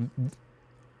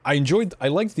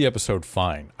liked the episode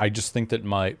fine. I just think that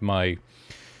my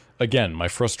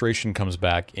frustration comes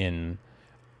back in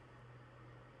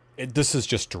this is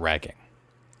just dragging.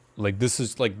 Like this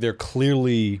is like they're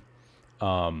clearly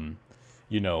placing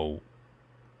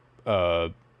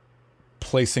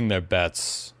their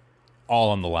bets all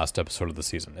on the last episode of the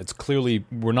season. It's clearly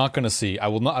we're not going to see. I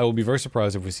will be very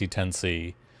surprised if we see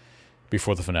 10C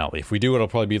before the finale. If we do, it'll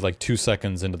probably be like 2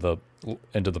 seconds into the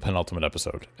penultimate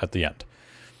episode at the end.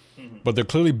 Mm-hmm. But they're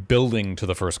clearly building to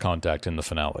the first contact in the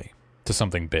finale, to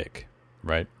something big,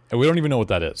 right? And we don't even know what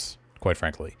that is, quite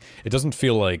frankly. It doesn't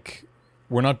feel like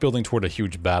we're not building toward a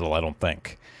huge battle, I don't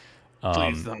think.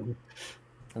 Please don't.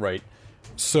 Right.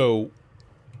 So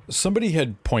somebody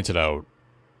had pointed out,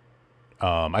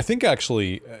 I think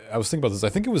actually, I was thinking about this. I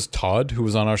think it was Todd who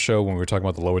was on our show when we were talking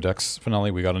about the Lower Decks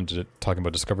finale. We got into talking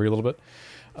about Discovery a little bit.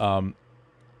 I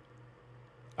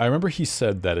remember he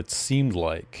said that it seemed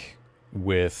like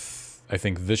with, I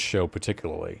think this show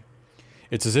particularly,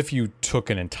 it's as if you took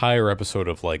an entire episode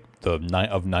of like of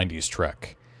 90s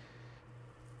Trek,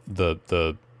 the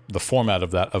format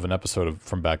of an episode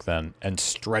from back then, and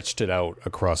stretched it out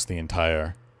across the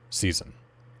entire season.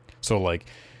 So like,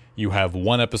 you have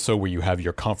one episode where you have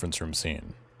your conference room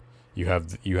scene. You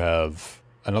have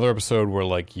another episode where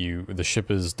like the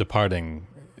ship is departing,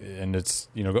 and it's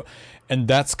and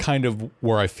that's kind of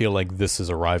where I feel like this is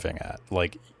arriving at.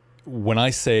 Like when I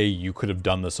say you could have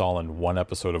done this all in one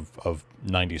episode of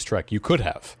 90s Trek, you could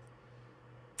have.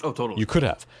 Oh, totally. You could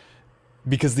have.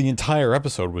 Because the entire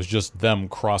episode was just them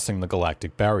crossing the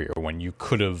galactic barrier, when you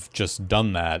could have just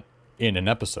done that in an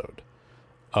episode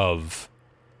of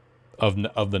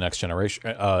the Next Generation,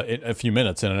 in a few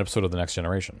minutes in an episode of the Next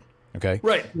Generation. Okay.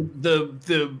 Right.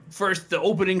 The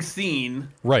opening scene.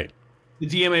 Right. The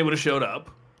DMA would have showed up.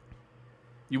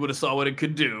 You would have saw what it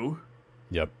could do.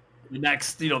 Yep. The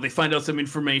next, they find out some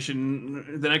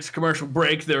information. The next commercial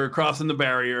break, they're crossing the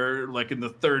barrier, like in the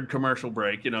third commercial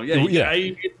break. You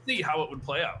can see how it would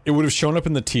play out. It would have shown up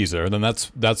in the teaser, and then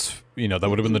that's that would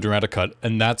have been the dramatic cut,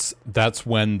 and that's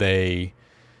when they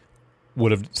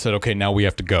would have said, okay, now we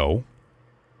have to go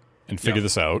and figure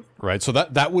this out, right? So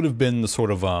that would have been the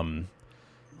sort of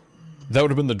that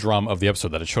would have been the drama of the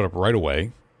episode, that it showed up right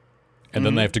away, and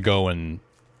then they have to go and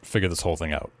figure this whole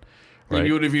thing out. Right. And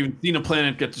you would have even seen a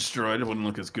planet get destroyed. It wouldn't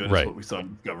look as good as what we saw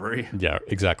in Discovery. Yeah,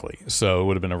 exactly. So it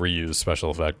would have been a reused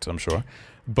special effect, I'm sure.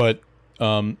 But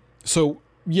so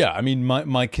yeah, I mean,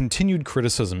 my continued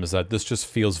criticism is that this just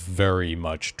feels very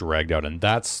much dragged out, and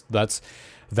that's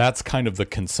kind of the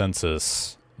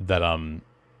consensus that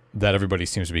everybody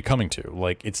seems to be coming to.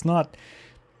 Like, it's not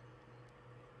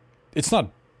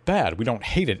bad. We don't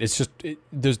hate it. It's just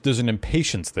there's an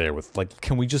impatience there with, like,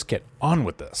 can we just get on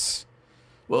with this?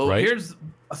 Well, here's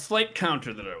a slight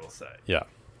counter that I will say. Yeah.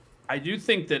 I do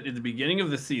think that at the beginning of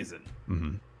the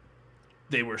season,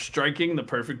 they were striking the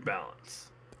perfect balance.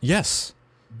 Yes.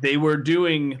 They were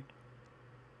doing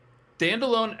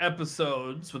standalone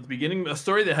episodes with a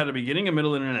story that had a beginning, a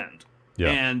middle, and an end. Yeah.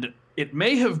 And it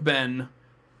may have been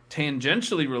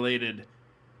tangentially related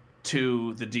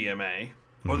to the DMA,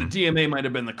 or the DMA might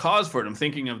have been the cause for it. I'm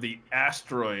thinking of the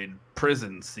asteroid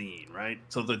prison scene, right?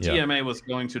 So the DMA was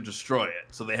going to destroy it,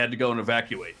 so they had to go and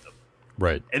evacuate them.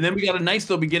 Right. And then we got a nice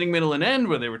little beginning, middle, and end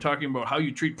where they were talking about how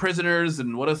you treat prisoners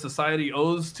and what a society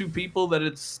owes to people that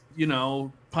it's,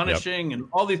 punishing and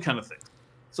all these kind of things.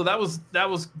 So that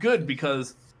was good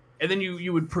because, and then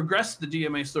you would progress the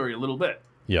DMA story a little bit.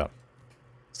 Yeah.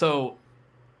 So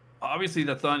obviously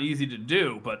that's not easy to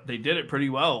do, but they did it pretty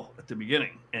well at the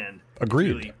beginning. And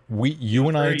agreed. You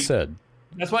and I had said.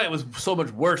 That's why it was so much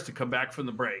worse to come back from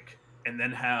the break and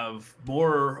then have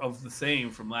more of the same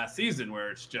from last season,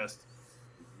 where it's just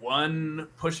one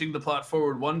pushing the plot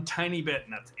forward one tiny bit,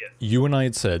 and that's it. You and I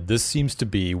had said this seems to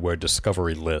be where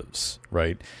Discovery lives,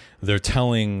 right? They're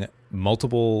telling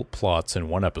multiple plots in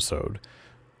one episode.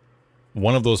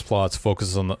 One of those plots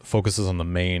focuses on the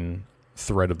main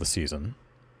thread of the season.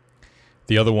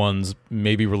 The other ones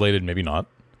may be related, maybe not,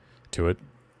 to it.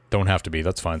 Don't have to be.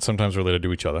 That's fine. Sometimes related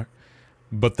to each other.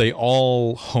 But they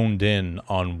all honed in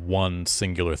on one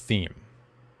singular theme.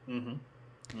 Mm-hmm.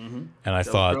 Mm-hmm. And I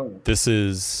thought, this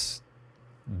is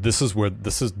where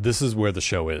the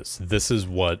show is. This is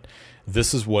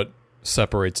what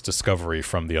separates Discovery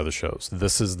from the other shows.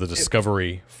 This is the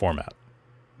Discovery format.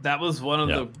 That was one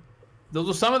of those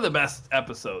were some of the best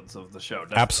episodes of the show.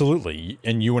 Definitely. Absolutely.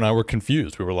 And you and I were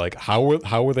confused. We were like, how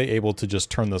were they able to just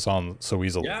turn this on so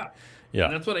easily? Yeah. Yeah.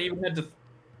 And that's what I even had to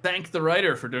thank the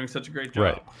writer for doing such a great job.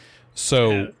 Right.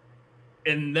 So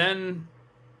and then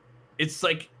it's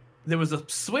like there was a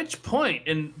switch point,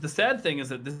 and the sad thing is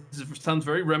that this sounds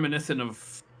very reminiscent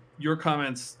of your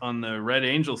comments on the Red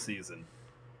Angel season,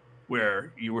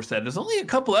 where you were said there's only a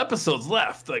couple episodes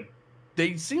left. Like,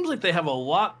 seems like they have a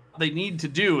lot they need to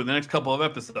do in the next couple of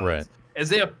episodes. Right.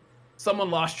 As if someone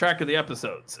lost track of the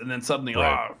episodes, and then suddenly,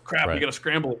 oh crap, we got to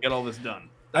scramble to get all this done.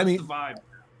 That's the vibe.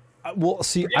 Well,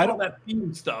 see, I don't that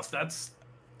theme stuff. That's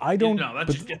I don't. That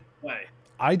just gets away.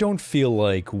 I don't feel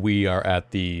like we are at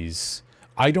these.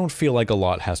 I don't feel like a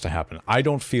lot has to happen. I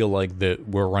don't feel like that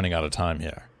we're running out of time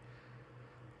here.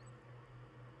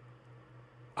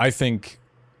 I think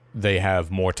they have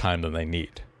more time than they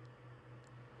need.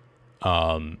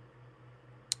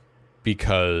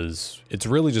 Because it's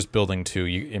really just building to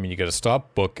you. I mean, you got to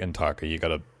stop Book and Taka. You got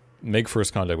to make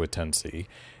first contact with 10C,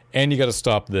 and you got to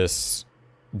stop this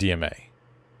DMA.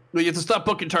 Well, you have to stop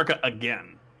Book and Tarka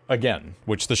again,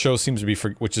 which the show seems to be,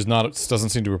 doesn't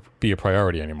seem to be a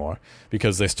priority anymore,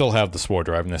 because they still have the spore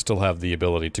drive and they still have the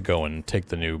ability to go and take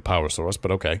the new power source.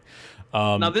 But okay.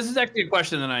 Now this is actually a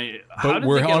question that But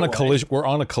we're on a collision. We're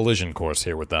on a collision course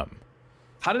here with them.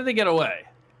 How did they get away?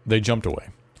 They jumped away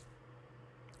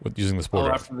with using the spore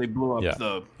drive. After they blew up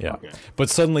the. Yeah. Okay. But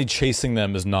suddenly chasing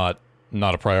them is not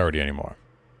a priority anymore.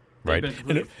 Right,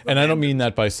 and I don't mean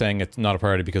that by saying it's not a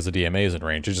priority because the DMA is in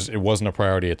range. It wasn't a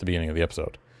priority at the beginning of the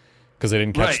episode. because they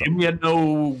didn't catch them. And we had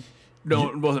no,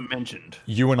 it wasn't mentioned.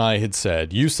 You and I had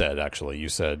said, you said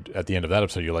at the end of that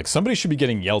episode, you're like, somebody should be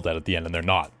getting yelled at the end, and they're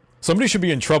not. Somebody should be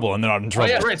in trouble, and they're not in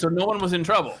trouble. Oh, yeah, right. So no one was in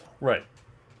trouble. Right.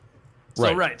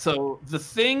 So the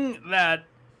thing that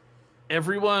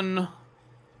everyone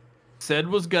said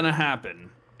was going to happen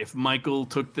if Michael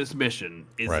took this mission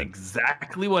is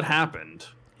exactly what happened.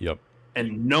 Yep.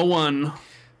 And no one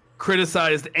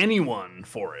criticized anyone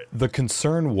for it. The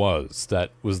concern was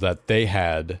that they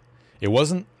had, it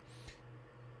wasn't,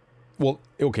 well,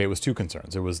 okay, it was two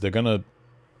concerns. It was they're going to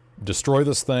destroy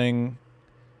this thing,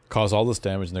 cause all this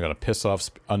damage, and they're going to piss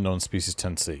off unknown species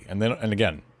 10C. And then, and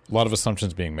again, a lot of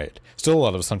assumptions being made. Still a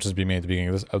lot of assumptions being made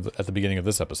at the beginning of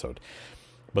this episode.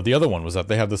 But the other one was that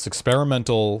they have this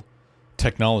experimental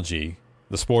technology,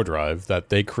 the spore drive, that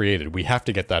they created. We have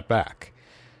to get that back.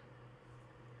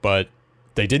 But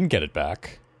they didn't get it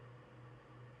back.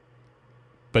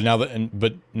 But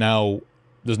now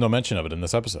there's no mention of it in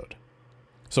this episode.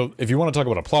 So if you want to talk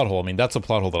about a plot hole, I mean, that's a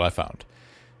plot hole that I found.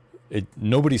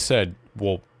 Nobody said,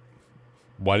 well,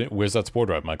 where's that spore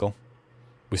drive, Michael?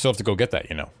 We still have to go get that,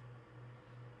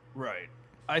 Right.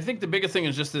 I think the biggest thing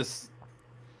is just this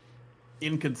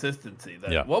inconsistency.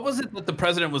 What was it that the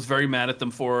president was very mad at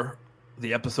them for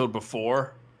the episode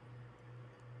before?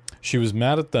 She was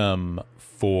mad at them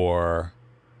for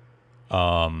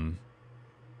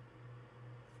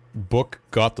Book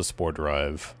got the spore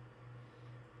drive.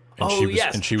 And she was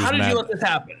How did you let this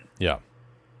happen? Yeah.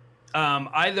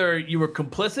 Either you were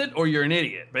complicit or you're an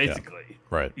idiot, basically. Yeah.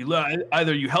 Right.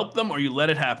 Either you help them or you let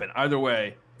it happen. Either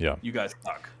way, you guys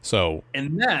suck. So.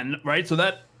 And then, so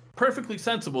that perfectly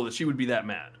sensible that she would be that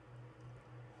mad.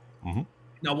 Mm-hmm.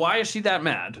 Now, why is she that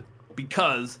mad?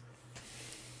 Because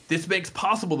this makes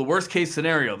possible the worst case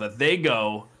scenario that they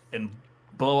go and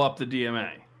blow up the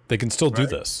DMA. They can still do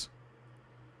this.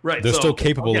 Right. They're still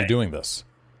capable of doing this.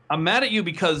 I'm mad at you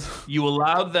because you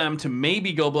allowed them to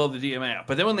maybe go blow the DMA up.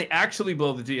 But then when they actually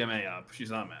blow the DMA up,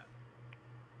 she's not mad.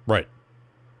 Right.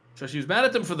 So she was mad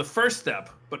at them for the first step,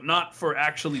 but not for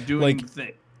actually doing the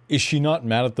thing. Is she not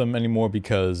mad at them anymore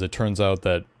because it turns out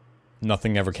that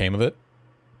nothing ever came of it?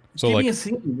 So Give me a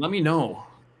scene. Let me know.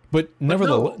 But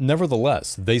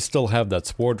nevertheless, they still have that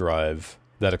spore drive,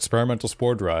 that experimental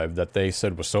spore drive that they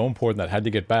said was so important that had to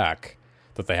get back,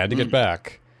 that they had to get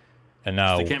back. And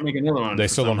now they can't make another one. They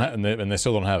still don't have, and they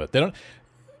still don't have it. They don't.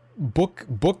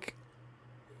 Book.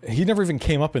 He never even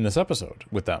came up in this episode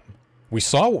with them. We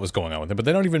saw what was going on with him, but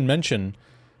they don't even mention.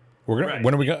 We're gonna.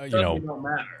 When are we gonna? It don't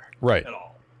matter. Right. At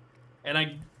all.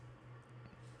 And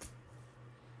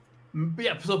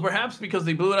so perhaps because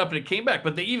they blew it up and it came back,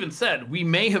 but they even said we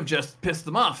may have just pissed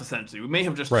them off. Essentially, we may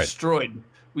have just destroyed.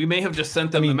 We may have just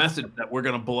sent them the message that we're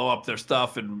gonna blow up their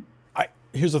stuff. And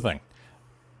here's the thing.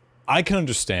 I can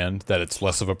understand that it's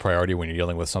less of a priority when you're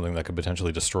dealing with something that could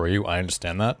potentially destroy you. I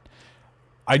understand that.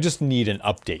 I just need an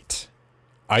update.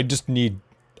 I just need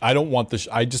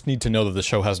to know that the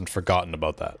show hasn't forgotten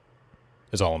about that,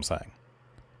 is all I'm saying.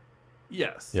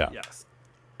 Yes. Yeah. Yes.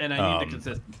 And I need the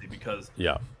consistency because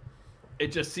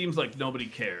it just seems like nobody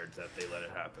cared that they let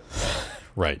it happen.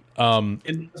 Right.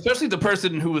 And especially the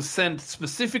person who was sent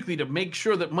specifically to make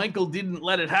sure that Michael didn't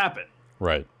let it happen.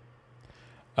 Right.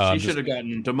 She should have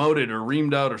gotten demoted or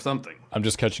reamed out or something. I'm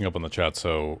just catching up on the chat.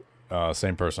 So,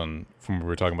 same person from what we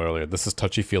were talking about earlier. This is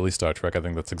touchy-feely Star Trek. I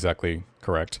think that's exactly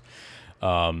correct.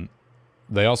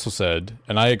 They also said,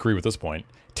 and I agree with this point,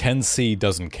 10C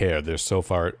doesn't care. They are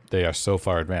so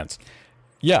far advanced.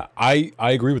 Yeah, I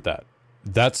agree with that.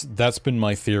 That's been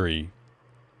my theory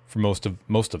for most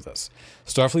of this.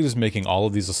 Starfleet is making all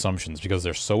of these assumptions because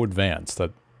they're so advanced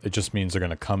that it just means they're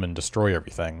going to come and destroy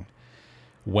everything.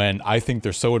 When I think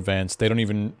they're so advanced, they don't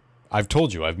even... I've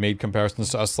told you, I've made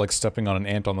comparisons to us like stepping on an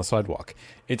ant on the sidewalk.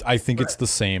 I think it's the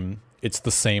same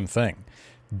thing.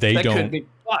 But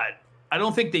I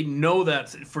don't think they know that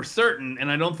for certain,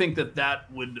 and I don't think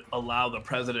that would allow the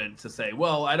president to say,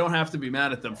 well, I don't have to be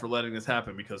mad at them for letting this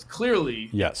happen, because clearly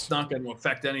it's not going to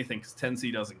affect anything because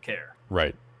 10C doesn't care.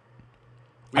 Right.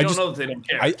 We don't know that they don't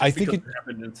care. I think it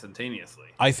happened instantaneously.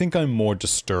 I think I'm more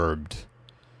disturbed.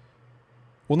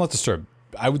 Well, not disturbed.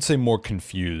 I would say more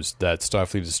confused that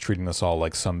Starfleet is treating this all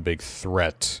like some big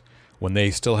threat when they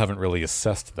still haven't really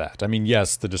assessed that. I mean,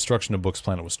 yes, the destruction of Book's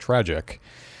planet was tragic,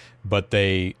 but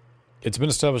it's been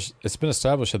established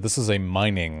that this is they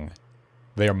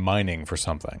are mining for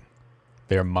something.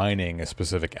 They are mining a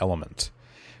specific element.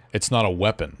 It's not a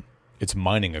weapon. It's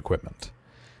mining equipment.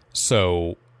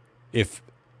 So if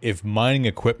mining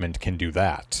equipment can do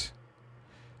that,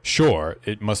 sure,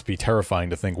 it must be terrifying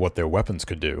to think what their weapons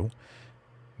could do.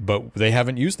 But they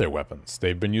haven't used their weapons.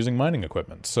 They've been using mining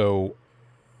equipment. So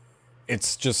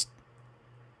it's just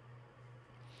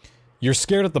you're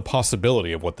scared at the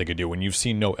possibility of what they could do when you've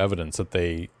seen no evidence that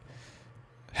they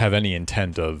have any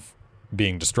intent of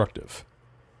being destructive.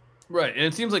 Right, and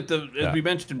it seems like as we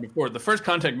mentioned before, the first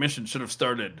contact mission should have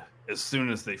started as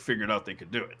soon as they figured out they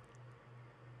could do it.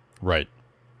 Right.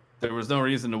 There was no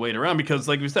reason to wait around because,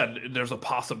 like we said, there's a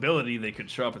possibility they could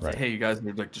show up and say, "Hey, you guys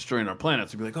are like destroying our planet."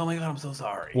 So be like, "Oh my god, I'm so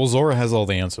sorry." Well, Zora has all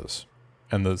the answers,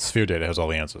 and the sphere data has all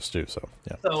the answers too. So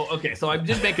yeah. So I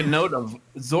did make a note of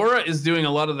Zora is doing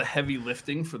a lot of the heavy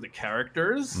lifting for the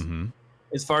characters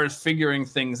as far as figuring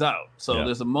things out. So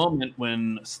there's a moment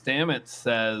when Stamets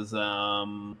says,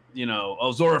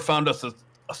 Zora found us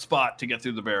a spot to get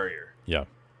through the barrier. Yeah.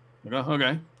 Like, oh,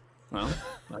 okay. Well,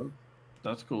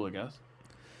 that's cool, I guess.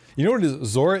 You know what it is?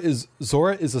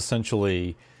 Zora is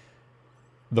essentially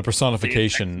the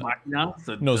personification.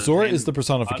 Zora is the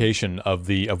personification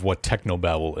of what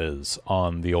technobabble is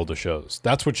on the older shows.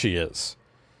 That's what she is.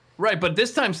 Right, but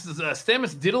this time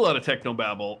Stamets did a lot of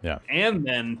technobabble, and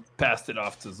then passed it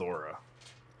off to Zora.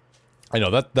 I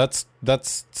know that's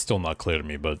still not clear to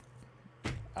me, but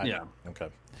okay.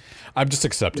 I'm just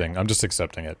accepting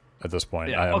it at this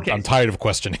point. Yeah, I'm tired of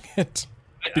questioning it.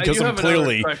 Because I'm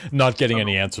clearly not getting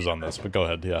any answers on this, but go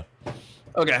ahead, yeah.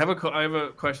 Okay, I have a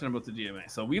question about the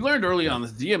DMA. So we learned early on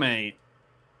this DMA,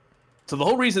 so the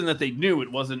whole reason that they knew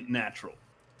it wasn't natural,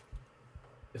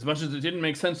 as much as it didn't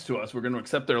make sense to us, we're going to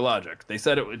accept their logic. They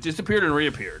said it disappeared and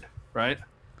reappeared, right?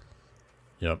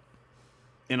 Yep.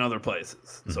 In other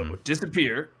places. So it would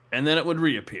disappear, and then it would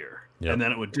reappear. Yep. And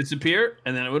then it would disappear,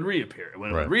 and then it would reappear. And when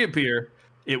it would reappear,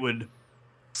 it would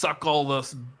suck all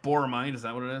this boromite, is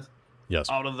that what it is? Yes.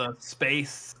 Out of the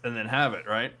space and then have it,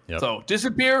 right? Yep. So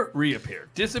disappear, reappear,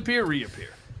 disappear, reappear.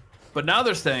 But now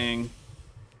they're saying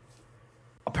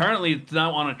apparently it's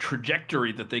now on a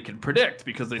trajectory that they can predict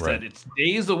because they said it's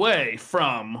days away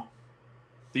from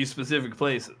these specific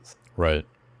places. Right.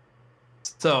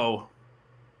 So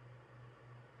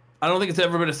I don't think it's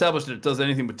ever been established that it does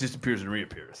anything but disappears and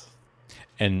reappears.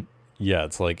 And yeah,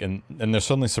 it's like and they're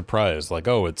suddenly surprised, like,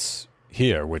 oh, it's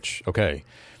here, which okay.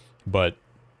 But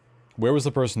where was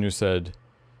the person who said,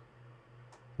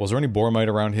 was there any boromite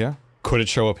around here? Could it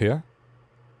show up here?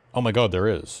 Oh my god, there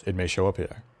is. It may show up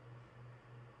here.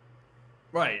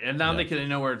 Right, and now they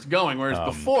know where it's going, whereas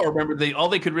before, remember, all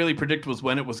they could really predict was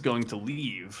when it was going to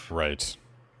leave. Right.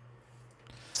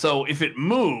 So if it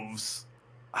moves,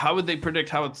 how would they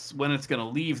predict when it's going to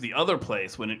leave the other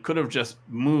place when it could have just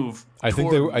moved? I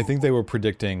think they were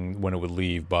predicting when it would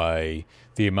leave by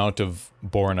the amount of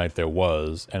boronite there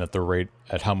was and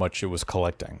at how much it was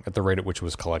collecting, at the rate at which it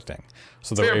was collecting.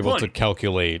 So they were able to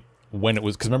calculate when it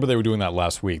was, because remember they were doing that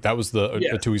last week. That was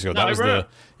 2 weeks ago.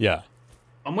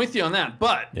 I'm with you on that,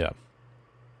 but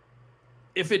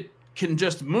if it can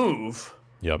just move,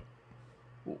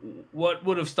 what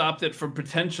would have stopped it from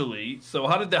potentially? So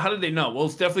how did they know? Well,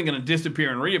 it's definitely going to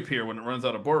disappear and reappear when it runs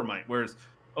out of boromite. Whereas,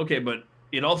 okay, but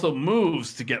it also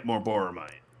moves to get more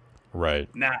boromite. Right.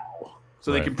 Now,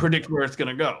 so they can predict where it's going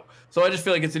to go. So I just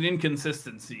feel like it's an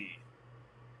inconsistency.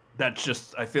 That's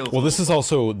just I feel. Well, this is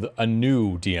also a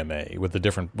new DMA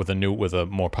with a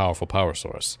more powerful power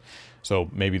source. So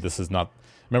maybe this is not.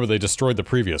 Remember, they destroyed the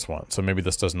previous one, so maybe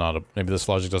this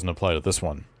logic doesn't apply to this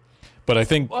one. But I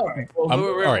think all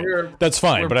right, that's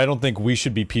fine. But I don't think we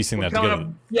should be piecing that together.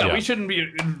 We shouldn't be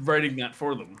writing that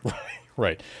for them.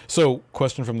 Right. So,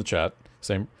 question from the chat.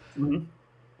 Same. Mm-hmm.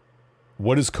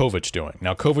 What is Kovich doing?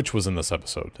 Now, Kovich was in this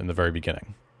episode in the very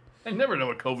beginning. I never know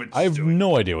what Kovich is doing. I have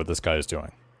no idea what this guy is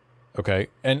doing. Okay,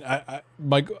 and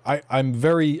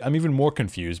I'm even more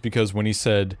confused because when he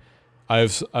said, I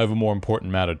have a more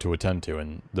important matter to attend to,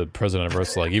 and the president of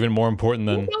Earth's like, even more important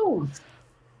than. Who knows?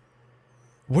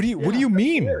 What do you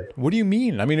mean? What do you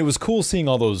mean? I mean, it was cool seeing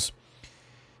all those.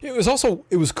 It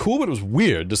was cool, but it was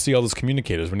weird to see all those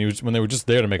communicators when they were just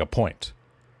there to make a point.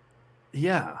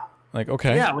 Yeah. Like,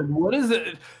 okay. Yeah. Like, what is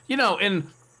it? And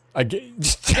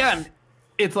again,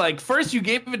 it's like first you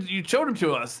showed him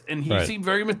to us, and he seemed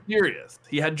very mysterious.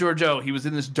 He had Georgiou. He was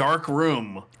in this dark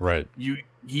room. Right.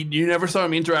 You never saw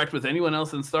him interact with anyone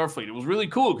else in Starfleet. It was really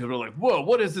cool because we're like, whoa,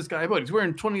 what is this guy about? He's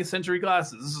wearing 20th century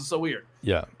glasses. This is so weird.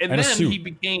 Yeah. And then he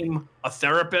became a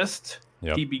therapist.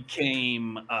 Yep. He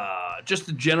became just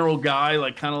a general guy,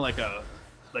 like kind of like a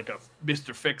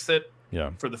Mr. Fix-It.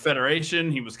 Yeah. For the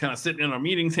Federation. He was kind of sitting in our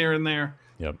meetings here and there.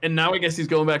 Yep. And now I guess he's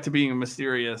going back to being a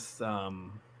mysterious.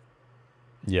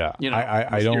 Yeah.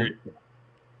 I don't.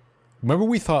 Remember,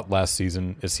 we thought last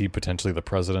season, is he potentially the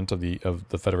president of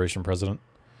the Federation president?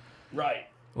 Right.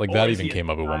 Like that even came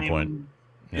up at one point.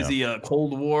 Is he a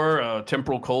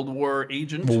temporal Cold War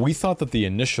agent? Well, we thought that the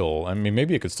initial, I mean,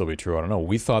 maybe it could still be true, I don't know.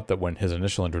 We thought that when his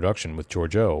initial introduction with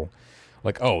Georgiou,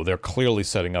 like, oh, they're clearly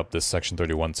setting up this Section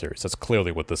 31 series. That's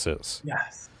clearly what this is.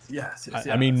 Yes.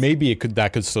 I mean, maybe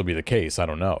that could still be the case. I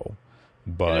don't know.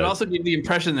 But and it also gave the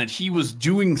impression that he was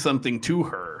doing something to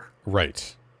her.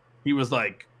 Right. He was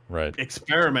like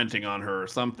experimenting on her or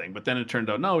something. But then it turned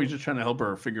out, no, he's just trying to help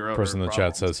her figure out. Person in the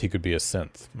chat says he could be a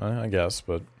synth. I guess,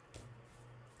 but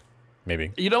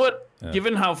maybe. You know what? Yeah.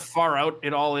 Given how far out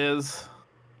it all is,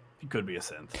 he could be a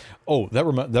synth. Oh, that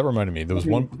reminded me. There was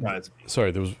one.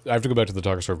 Sorry, I have to go back to the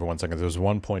Taka story for 1 second. There was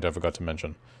one point I forgot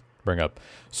to bring up.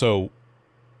 So,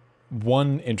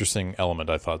 one interesting element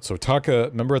I thought. So Taka,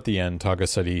 remember at the end, Taka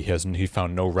said he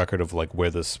found no record of like where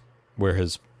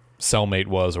his cellmate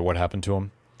was or what happened to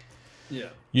him. Yeah.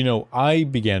 You know, I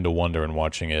began to wonder in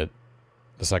watching it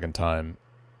the second time.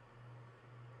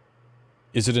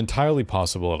 Is it entirely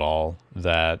possible at all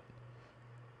that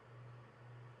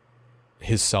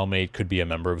his cellmate could be a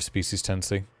member of Species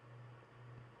 10C?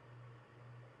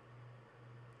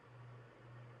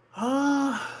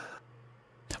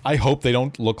 I hope they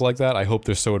don't look like that. I hope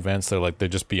they're so advanced they're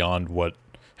just beyond what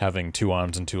having 2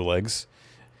 arms and 2 legs.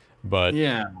 But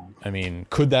yeah, I mean,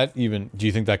 do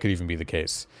you think that could even be the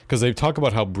case? Because they talk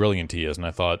about how brilliant he is, and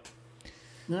I thought,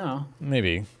 no,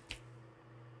 maybe.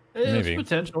 It's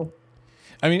potential.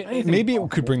 I mean, maybe it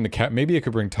could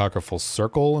bring Taka full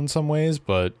circle in some ways,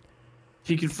 but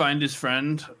he could find his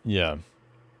friend. Yeah.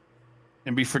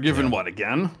 And be forgiven what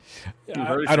again?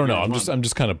 I don't know. I'm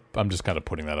just kind of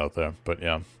putting that out there. But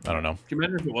yeah, I don't know. Can you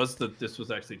imagine if this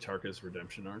was actually Tarka's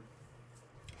redemption arc?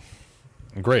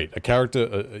 Great, a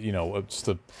character.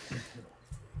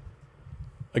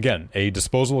 Again, a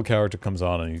disposable character comes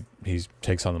on and he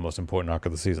takes on the most important arc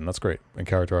of the season. That's great. And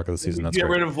character arc of the season. That's great. Get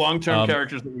rid of long-term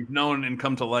characters that we've known and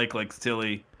come to like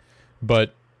Tilly.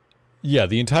 But yeah,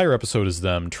 the entire episode is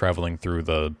them traveling through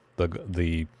the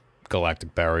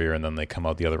galactic barrier, and then they come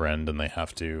out the other end, and they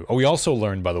have to. Oh, we also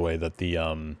learned, by the way, that the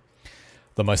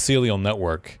mycelial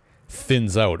network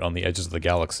thins out on the edges of the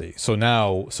galaxy. So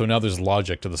now there's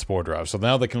logic to the spore drive. So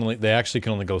now they actually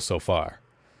can only go so far.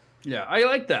 Yeah, I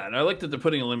like that. I like that they're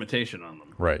putting a limitation on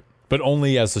them. Right, but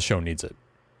only as the show needs it.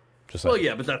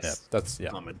 But that's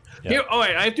common. Yeah. Here,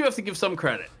 I do have to give some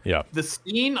credit. Yeah. The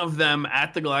scene of them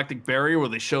at the galactic barrier where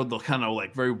they showed the kind of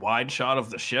like very wide shot of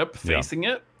the ship facing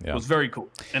it was very cool,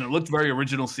 and it looked very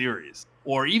original series.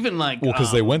 Or even like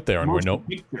because they went there and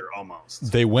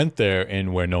they went there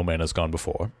in where no man has gone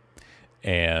before,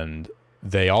 and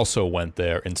they also went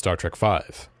there in Star Trek V.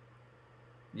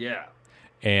 Yeah.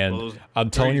 And I'm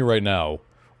telling you right now,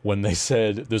 when they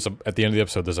said at the end of the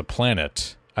episode there's a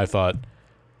planet, I thought,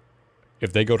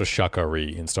 if they go to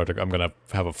Shakari in Star Trek, I'm gonna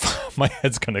have my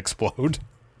head's gonna explode.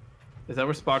 Is that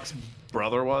where Spock's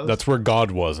brother was? That's where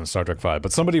God was in Star Trek V.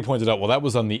 But somebody pointed out, well, that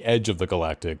was on the edge of the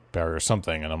galactic barrier or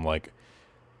something, and I'm like,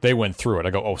 they went through it.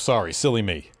 I go, oh, sorry, silly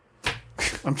me.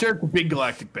 I'm sure it's a big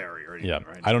galactic barrier. Yeah,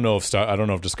 right? I don't know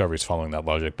if Discovery's following that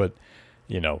logic, but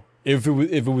you know, if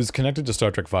it was connected to Star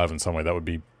Trek V in some way, I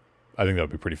think that would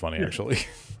be pretty funny, actually.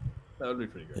 That would be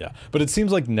pretty good. Yeah, but it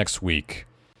seems like next week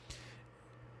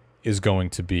is going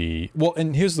to be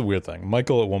and here's the weird thing.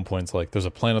 Michael at one point's like, there's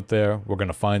a planet there,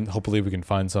 hopefully we can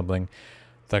find something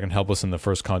that can help us in the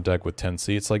first contact with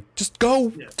 10C. It's like, just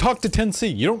go talk to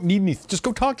 10C. You don't need me, just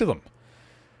go talk to them.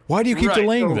 Why do you keep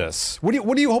delaying this? What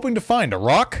are you hoping to find, a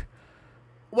rock?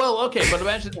 Well, okay, but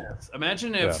imagine this.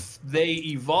 Imagine if they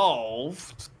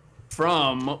evolved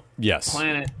from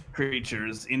planet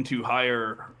creatures into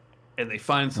higher, and they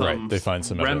find some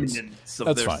remnants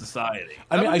of their society.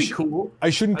 That would be cool.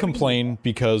 I shouldn't complain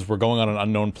because we're going on an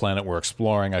unknown planet. We're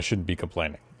exploring. I shouldn't be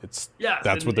complaining. That's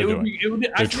what they're doing.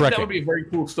 I think that would be a very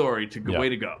cool story way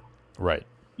to go. Right.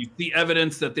 You see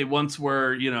evidence that they once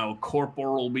were,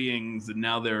 corporeal beings, and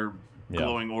now they're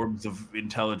glowing orbs of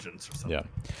intelligence or something. Yeah.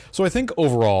 So I think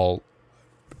overall,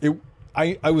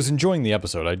 I was enjoying the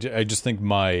episode. I just think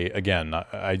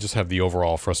I just have the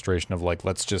overall frustration of like,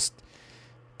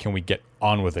 can we get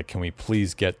on with it? Can we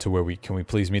please get to can we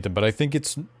please meet them? But I think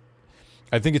it's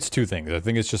two things. I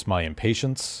think it's just my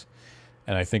impatience,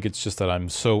 and I think it's just that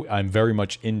I'm very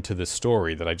much into this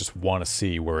story that I just want to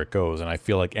see where it goes, and I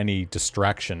feel like any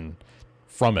distraction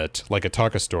from it, like a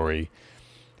Taka story,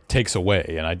 takes away,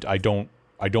 and I don't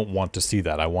want to see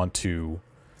that. I want to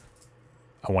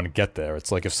get there.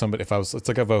 It's like if I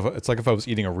was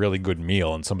eating a really good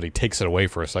meal and somebody takes it away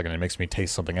for a second and it makes me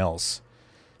taste something else.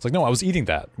 It's like, no, I was eating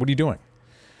that. What are you doing?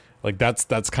 Like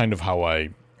that's kind of how I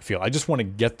feel. I just want to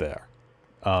get there,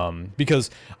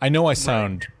 because I know I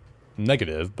sound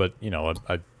negative, but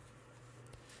I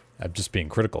I'm just being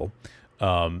critical.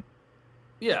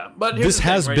 Yeah, but this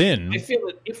has been. I feel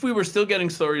that if we were still getting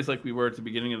stories like we were at the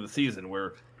beginning of the season,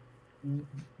 where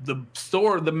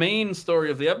the main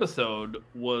story of the episode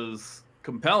was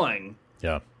compelling,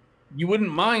 you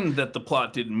wouldn't mind that the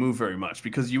plot didn't move very much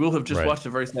because you will have just watched a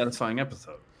very satisfying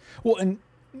episode. Well, and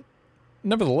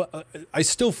nevertheless, I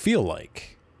still feel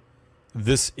like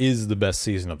this is the best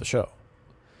season of the show.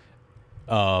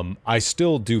 I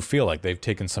still do feel like they've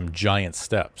taken some giant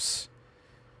steps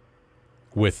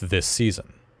with this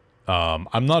season.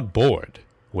 I'm not bored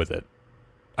with it.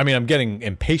 I mean, I'm getting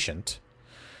impatient,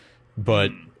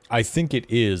 but I think it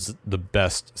is the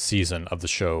best season of the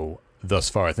show thus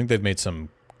far. I think they've made some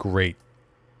great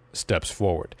steps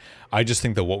forward. I just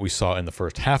think that what we saw in the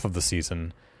first half of the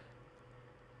season,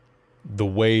 the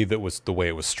way it was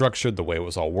structured, the way it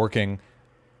was all working,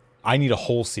 I need a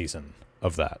whole season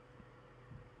of that.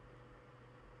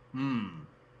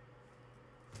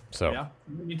 So yeah,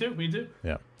 me too.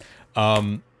 Yeah.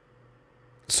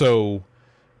 So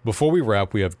before we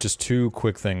wrap, we have just two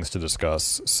quick things to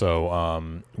discuss.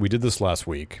 So we did this last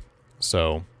week.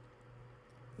 So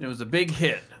it was a big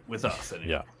hit with us. Anyway.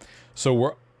 Yeah.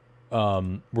 So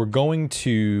we're going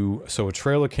to. So a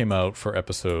trailer came out for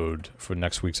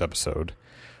next week's episode,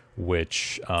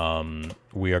 which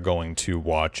we are going to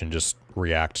watch and just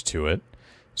react to it.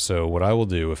 So what I will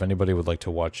do, if anybody would like to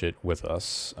watch it with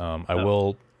us, I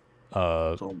will.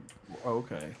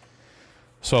 Okay.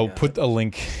 So I'll put a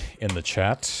link in the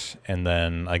chat, and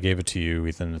then I gave it to you,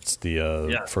 Ethan. It's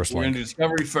the first link. We're going to do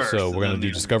Discovery first. So we're going to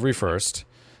do Discovery first.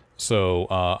 So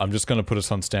I'm just going to put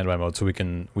us on standby mode so we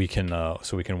can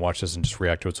watch this and just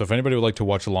react to it. So if anybody would like to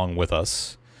watch along with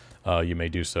us, you may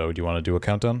do so. Do you want to do a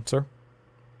countdown, sir?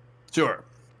 Sure.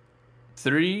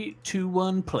 3, 2,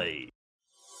 1, play.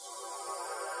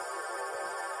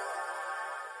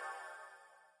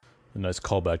 A nice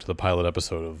callback to the pilot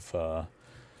episode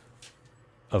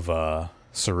of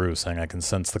Saru saying, "I can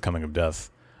sense the coming of death."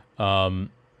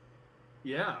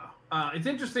 Yeah. It's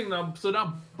interesting though. So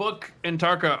now Book and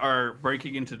Tarka are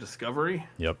breaking into Discovery.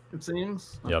 Yep. It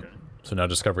seems. Yep. Okay. So now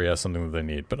Discovery has something that they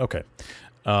need, but okay.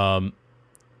 They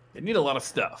need a lot of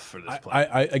stuff for this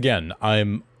planet.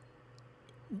 I'm.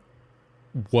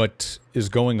 What is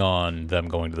going on? Them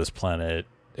going to this planet,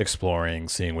 exploring,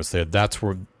 seeing what's there. That's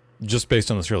where, just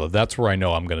based on this trailer, that's where I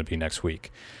know I'm going to be next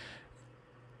week.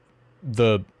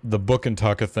 The Book and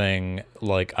Tarka thing,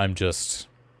 like I'm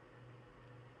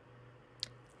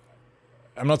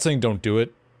not saying don't do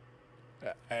it.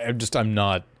 I'm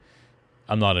not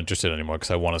interested anymore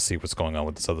because I want to see what's going on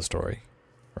with this other story,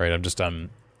 right?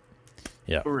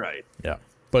 Yeah. Right. Yeah,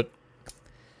 but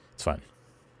it's fine.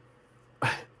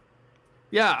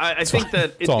 Yeah, I think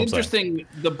that it's interesting.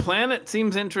 The planet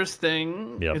seems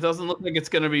interesting. Yep. It doesn't look like it's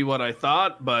going to be what I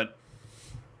thought, but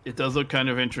it does look kind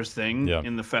of interesting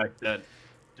in the fact that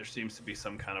there seems to be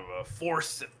some kind of a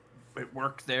force at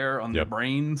work there on their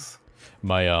brains.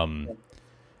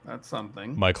 That's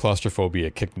something. My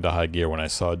claustrophobia kicked into high gear when I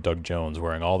saw Doug Jones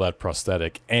wearing all that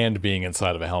prosthetic and being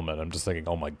inside of a helmet. I'm just thinking,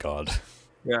 oh my god.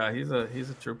 Yeah, he's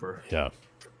a trooper. Yeah,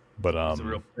 but he's a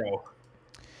real pro.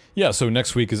 Yeah, so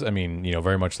next week is,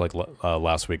 very much like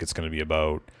last week. It's going to be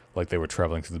about like they were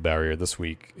traveling through the barrier. This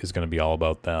week is going to be all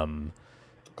about them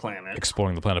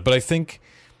exploring the planet. But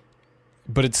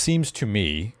but it seems to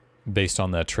me, based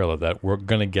on that trailer, that we're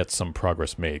going to get some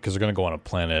progress made because they're going to go on a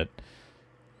planet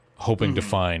hoping to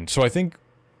find. So I think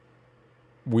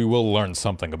we will learn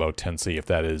something about 10C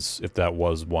if that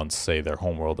was once, say, their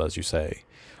homeworld, as you say.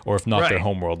 Or if not their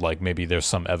homeworld, like maybe there's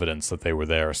some evidence that they were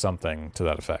there or something to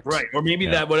that effect. Right. Or maybe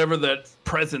that whatever that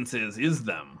presence is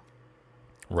them.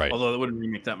 Right. Although that wouldn't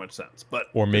really make that much sense.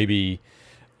 Or maybe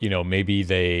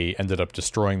they ended up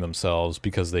destroying themselves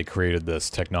because they created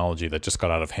this technology that just got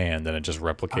out of hand and it just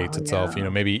replicates itself. Yeah.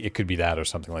 Maybe it could be that or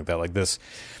something like that. Like this.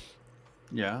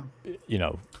 Yeah.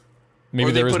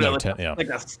 Maybe there is no like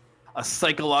a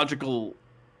psychological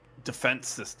defense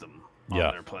system on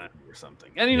their planet or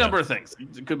something. Any number of things.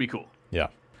 It could be cool. Yeah.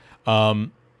 Now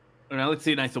let's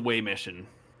see a nice away mission.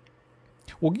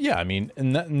 Well, yeah,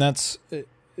 and that's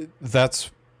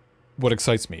what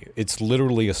excites me. It's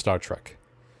literally a Star Trek,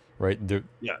 right?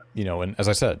 And as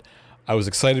I said, I was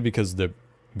excited because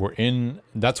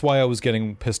that's why I was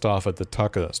getting pissed off at the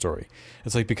Taka story.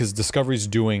 It's like, because Discovery's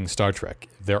doing Star Trek.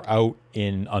 They're out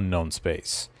in unknown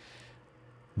space.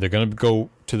 They're going to go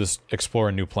to explore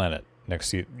a new planet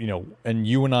next year, and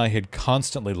you and I had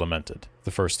constantly lamented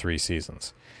the first 3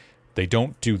 seasons. They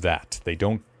don't do that.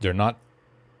 They're not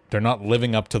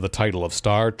living up to the title of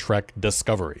Star Trek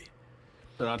Discovery.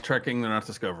 They're not trekking, they're not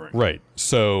discovering. Right.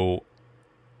 So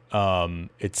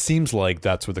it seems like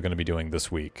that's what they're going to be doing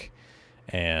this week,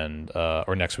 and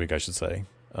or next week, I should say.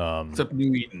 Except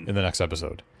New Eden in the next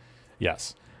episode.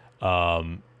 Yes.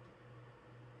 Yeah,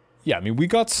 I mean, we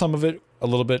got some of it a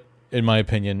little bit, in my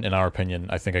opinion, in our opinion.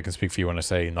 I think I can speak for you when I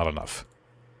say not enough.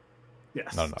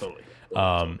 Yes, not enough. Totally.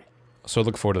 So I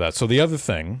look forward to that. So the other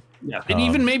thing... Yeah, and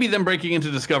even maybe them breaking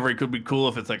into Discovery could be cool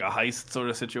if it's like a heist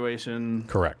sort of situation.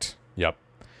 Correct. Yep.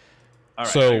 All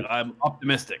right, so I'm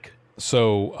optimistic.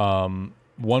 So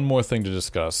one more thing to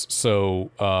discuss.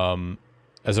 So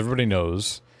as everybody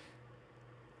knows,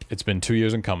 it's been 2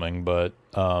 years in coming, but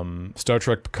Star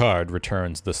Trek Picard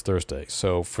returns this Thursday.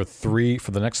 So for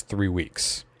the next 3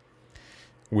 weeks,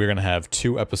 we're going to have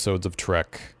 2 episodes of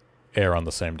Trek air on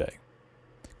the same day.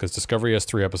 Because Discovery has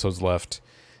 3 episodes left,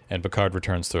 and Picard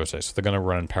returns Thursday. So they're going to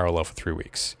run in parallel for 3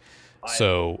 weeks.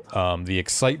 So the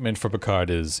excitement for Picard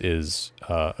is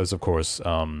of course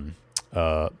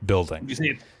building. You say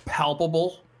it's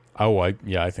palpable? Oh, I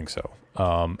think so.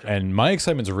 And my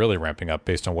excitement's really ramping up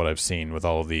based on what I've seen with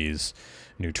all of these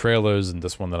new trailers, and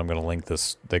this one that I'm going to link.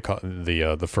 They call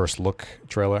the first look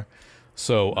trailer.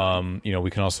 So we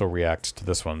can also react to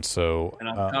this one. So and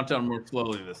I'll count down more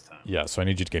slowly this time. Yeah, so I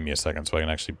need you to give me a second so I can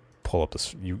actually pull up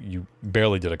this. You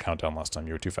barely did a countdown last time.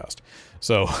 You were too fast.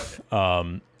 So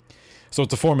so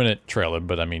it's a 4-minute trailer,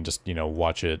 but I mean, just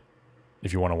watch it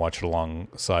if you want to watch it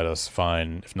alongside us.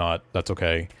 Fine. If not, that's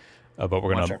okay. But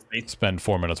we're gonna spend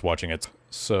 4 minutes watching it.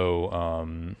 So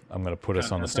I'm gonna put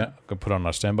us on on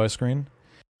our standby screen.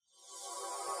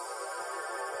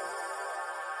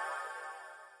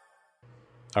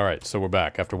 All right, so we're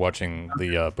back after watching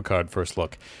the Picard first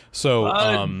look. So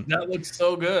that looks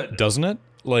so good, doesn't it?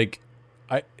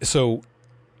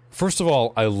 First of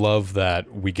all, I love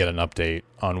that we get an update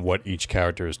on what each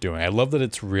character is doing. I love that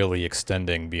it's really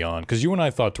extending beyond, because you and I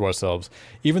thought to ourselves,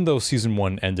 even though season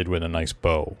 1 ended with a nice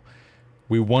bow,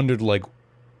 we wondered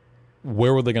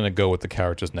where were they going to go with the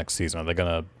characters next season?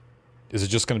 Is it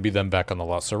just going to be them back on the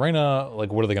La Serena? What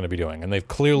are they going to be doing? And they've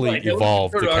clearly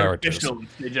evolved the characters.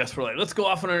 They just were like, let's go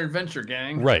off on an adventure,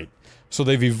 gang. Right. So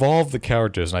they've evolved the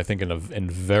characters, and I think in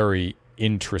very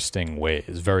interesting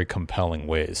ways, very compelling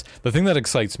ways. The thing that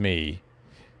excites me,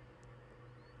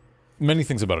 many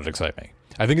things about it excite me.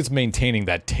 I think it's maintaining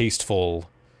that tasteful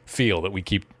feel that we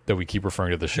keep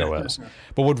referring to the show as.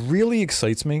 But what really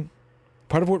excites me,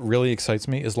 part of what really excites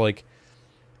me is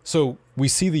so we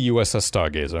see the USS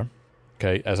Stargazer.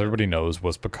 Okay, as everybody knows,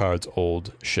 was Picard's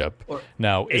old ship.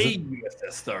 Now, USS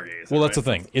Stargazer. Well, that's the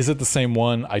thing. Is it the same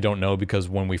one? I don't know, because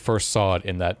when we first saw it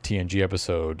in that TNG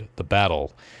episode, The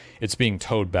Battle, it's being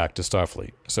towed back to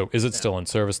Starfleet. So is it still in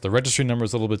service? The registry number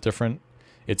is a little bit different.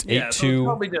 It's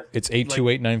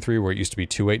 82893, where it used to be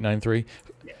 2893.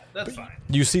 Yeah, that's fine.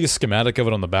 You see a schematic of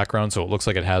it on the background, so it looks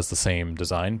like it has the same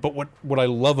design. But what I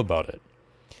love about it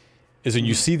is when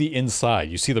you see the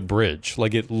inside, you see the bridge.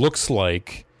 It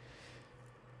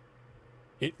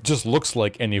just looks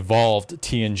like an evolved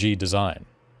TNG design.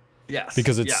 Yes.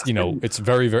 Because it's, it's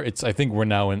very, very, I think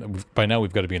by now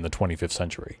we've got to be in the 25th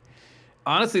century.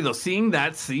 Honestly, though, seeing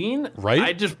that scene, right?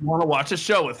 I just want to watch a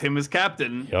show with him as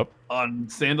captain. Yep. On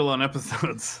standalone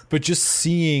episodes. But just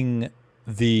seeing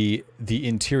the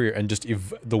interior and just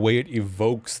the way it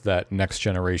evokes that next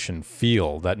generation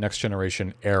feel, that next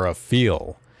generation era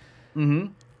feel.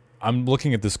 Mm-hmm. I'm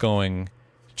looking at this going,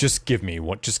 just give me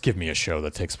a show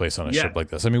that takes place on a ship like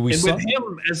this. I mean, with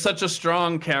him as such a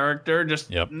strong character,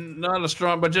 not a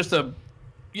strong, but just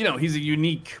he's a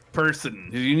unique person,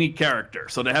 he's a unique character.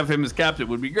 So to have him as captain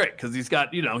would be great, because he's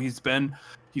got, he's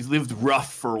lived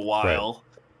rough for a while,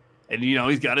 and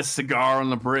he's got his cigar on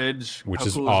the bridge, which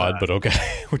is odd, but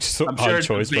okay. Which is an odd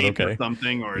choice, but okay. Or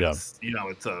something, or it's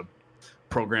it's a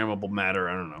programmable matter.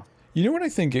 I don't know. You know what I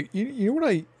think?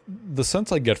 The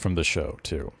sense I get from the show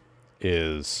too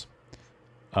is,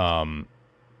 no,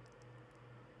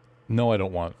 I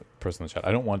don't want person in the chat.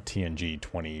 I don't want TNG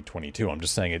 2022. I'm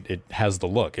just saying it has the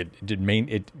look.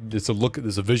 It's a look.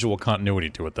 There's a visual continuity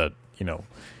to it that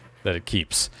that it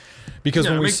keeps. Because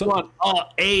when we saw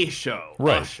a show,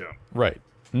 right, a show. Right.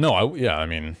 No, I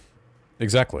mean,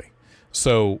 exactly.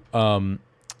 So,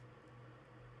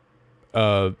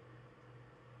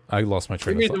 I lost my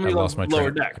train of thought. I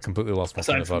completely lost my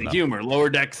train of thought now. Humor, Lower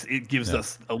Decks, it gives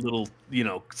us a little,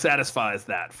 satisfies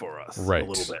that for us a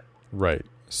little bit. Right.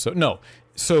 So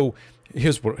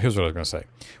here's what I was going to say.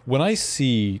 When I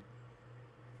see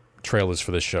trailers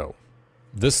for this show,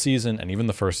 this season and even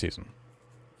the first season,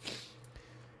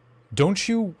 don't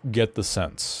you get the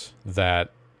sense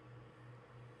that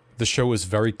the show is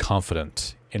very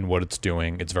confident in what it's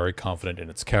doing? It's very confident in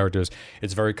its characters.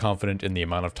 It's very confident in the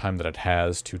amount of time that it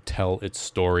has to tell its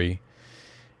story.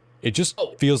 It just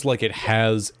feels like it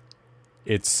has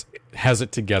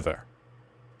it together.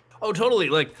 Oh, totally.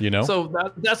 Like, you know,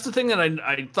 so that's the thing that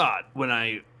I thought when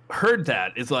I heard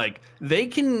that is like they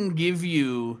can give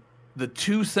you the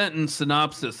 2-sentence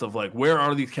synopsis of like, where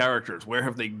are these characters? Where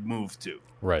have they moved to?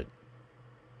 Right.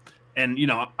 And, you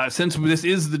know, since this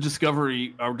is the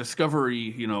Discovery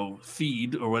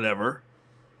feed or whatever,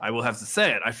 I will have to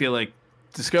say it. I feel like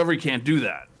Discovery can't do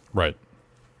that. Right.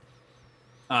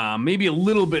 Maybe a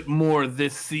little bit more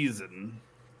this season.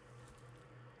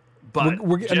 But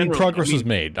progress was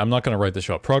made. I'm not going to write the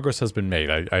show up. Progress has been made.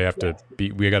 I have to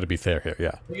be. We got to be fair here.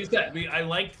 Yeah. You said, I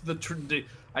liked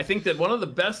I think that one of the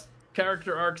best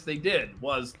character arcs they did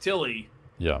was Tilly.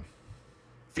 Yeah.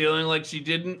 Feeling like she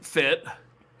didn't fit,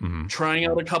 trying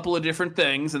out a couple of different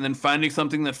things, and then finding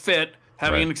something that fit,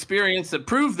 having an experience that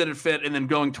proved that it fit, and then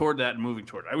going toward that and moving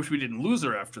toward it. I wish we didn't lose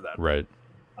her after that. Right.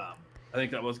 I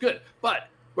think that was good. But,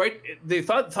 they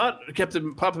thought kept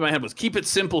it popped in my head was keep it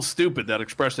simple, stupid, that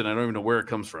expression. I don't even know where it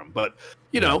comes from. But,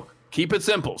 you know, keep it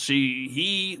simple.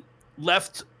 He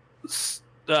left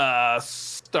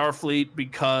Starfleet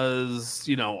because,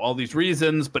 you know, all these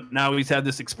reasons, but now he's had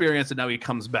this experience and now he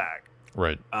comes back.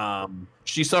 Right.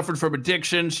 She suffered from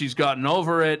addiction. She's gotten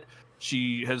over it.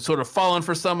 She has sort of fallen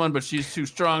for someone, but she's too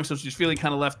strong, so she's feeling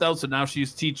kind of left out. So now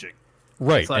she's teaching.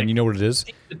 Right, like, and you know what it is?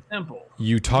 It's simple.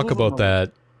 You talk about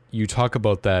that. You talk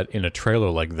about that in a trailer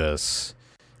like this.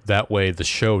 That way, the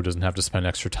show doesn't have to spend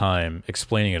extra time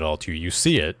explaining it all to you. You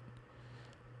see it,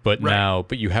 but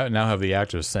you now have the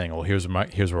actors saying, "Well, here's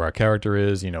where our character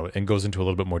is," you know, and goes into a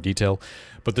little bit more detail.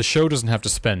 But the show doesn't have to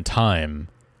spend time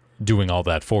doing all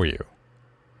that for you.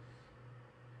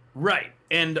 Right,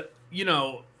 and you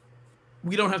know,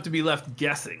 we don't have to be left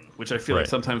guessing, which I feel like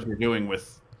sometimes we're doing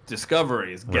with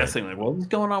Discovery, is guessing like, well, what's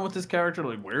going on with this character?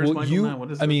 Like, where's Michael now?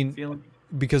 What is it feeling?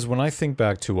 Because when I think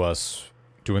back to us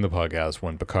doing the podcast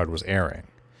when Picard was airing,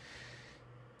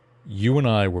 you and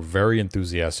I were very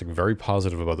enthusiastic, very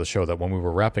positive about the show. That when we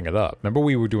were wrapping it up, remember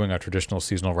we were doing our traditional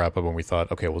seasonal wrap up, and we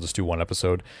thought, okay, we'll just do one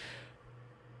episode.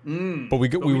 But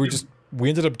we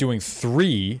ended up doing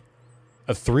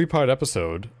a 3-part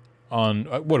episode on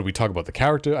what did we talk about, the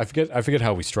character? I forget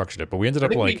how we structured it, but we ended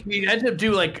up we ended up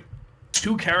doing like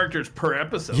 2 characters per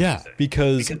episode. Yeah,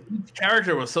 because each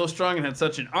character was so strong and had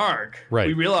such an arc. Right.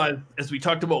 We realized as we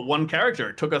talked about one character,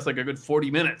 it took us like a good 40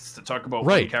 minutes to talk about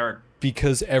one character.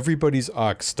 Because everybody's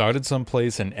arc started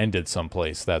someplace and ended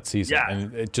someplace that season. Yeah.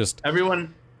 And it just...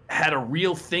 Everyone had a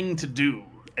real thing to do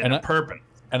and a purpose.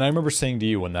 And I remember saying to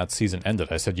you when that season ended,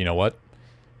 I said, you know what?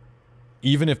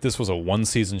 Even if this was a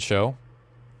 1-season show,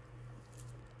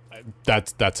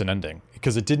 that's an ending.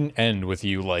 Because it didn't end with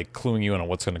you like cluing you in on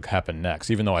what's going to happen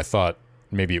next, even though I thought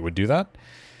maybe it would do that.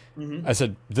 I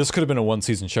said, this could have been a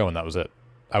 1-season show and that was it.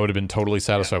 I would have been totally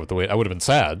satisfied with the way... I would have been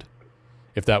sad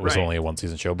if that was only a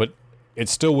 1-season show, but it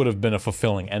still would have been a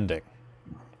fulfilling ending.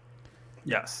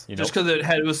 Yes. Just because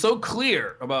it was so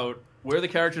clear about where the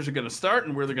characters are going to start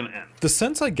and where they're going to end. The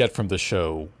sense I get from the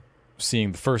show,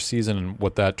 seeing the first season and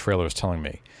what that trailer is telling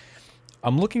me,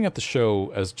 I'm looking at the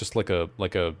show as just like a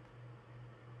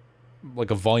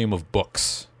volume of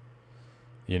books,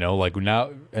 you know, like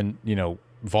now, and you know,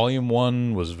 volume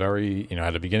 1 was very, you know,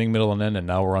 had a beginning, middle, and end, and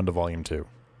now we're on to volume 2.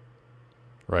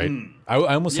 Right? I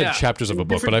almost said chapters of a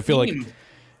book, but I feel like,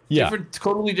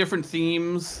 totally different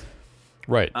themes.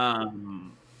 Right.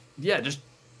 Just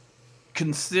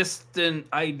consistent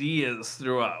ideas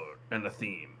throughout and a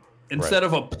theme instead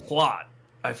of a plot.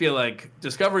 I feel like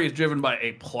Discovery is driven by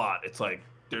a plot. It's like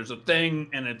there's a thing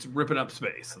and it's ripping up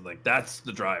space, and like that's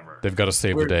the driver. They've got to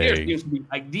save the day. Here seems to be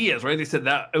ideas, right? They said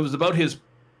that it was about his.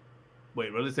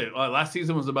 Wait, what did they say? Last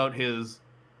season was about his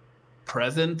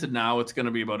present, and now it's going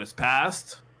to be about his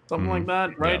past, something like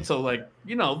that, right? Yeah. So like,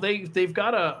 you know, they've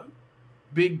got a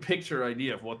big picture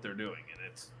idea of what they're doing, and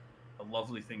it's a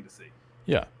lovely thing to see.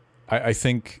 Yeah, I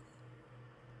think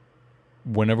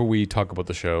whenever we talk about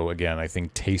the show again, I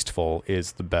think tasteful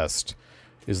is the best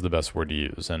word to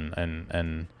use,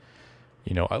 and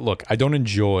you know, look, I don't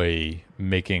enjoy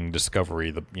making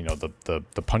Discovery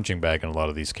the punching bag in a lot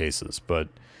of these cases, but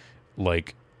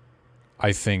like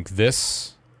I think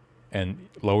this and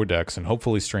Lower Decks and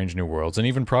hopefully Strange New Worlds and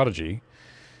even Prodigy,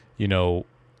 you know,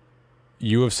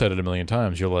 you have said it a million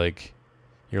times. You're like,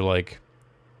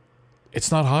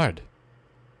 it's not hard.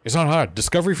 It's not hard.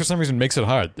 Discovery for some reason makes it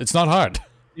hard. It's not hard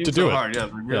to do it. Hard, yeah.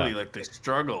 Really, like they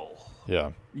struggle.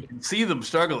 Yeah. You can see them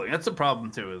struggling. That's the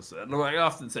problem too. Is I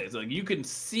often say it's like you can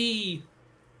see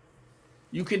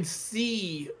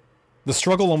The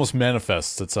struggle almost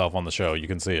manifests itself on the show. You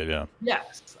can see it, yeah.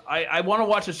 Yes. I want to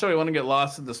watch the show. I want to get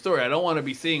lost in the story. I don't want to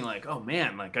be seeing like, oh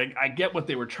man, like I get what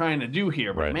they were trying to do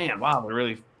here, but man, wow, they're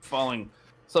really falling.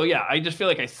 So yeah, I just feel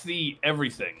like I see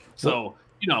everything. So,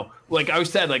 like I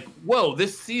said, like, whoa,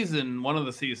 this season, one of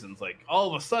the seasons, like all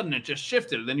of a sudden it just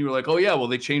shifted. And then you were like, oh yeah, well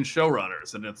they changed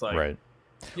showrunners. And it's like,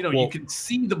 you can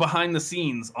see the behind the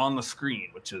scenes on the screen,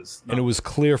 which is... And it was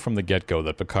clear from the get-go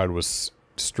that Picard was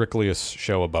strictly a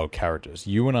show about characters.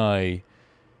 You and I...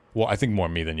 Well, I think more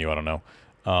me than you, I don't know.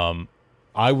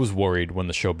 I was worried when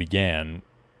the show began,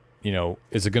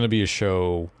 is it going to be a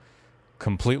show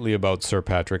completely about Sir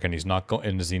Patrick, and is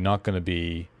he not going to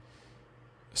be...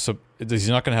 is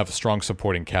he not going to have a strong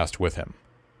supporting cast with him?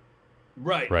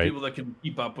 Right, people that can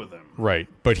keep up with him. Right,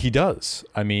 but he does.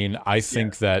 I mean, I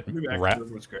think that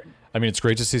was great. I mean, it's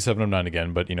great to see 7 of 9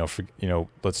 again, but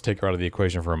let's take her out of the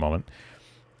equation for a moment.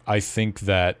 I think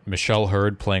that Michelle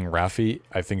Hurd playing Raffi,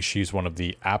 I think she's one of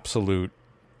the absolute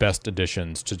best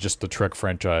additions to just the Trek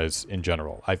franchise in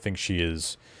general. I think she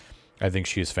is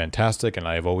fantastic, and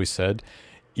I have always said,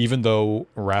 even though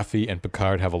Raffi and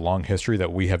Picard have a long history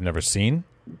that we have never seen,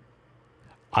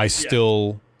 I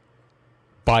still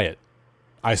buy it.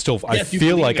 I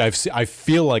feel like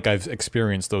I've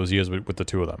experienced those years with the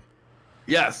two of them.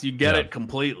 Yes, you get it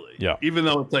completely. Yeah. Even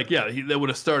though it's like, they would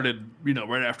have started,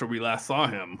 right after we last saw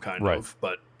him, kind of.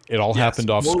 But it all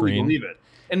happened off screen. Believe it.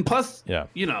 And plus,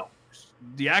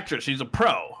 the actress, she's a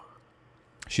pro.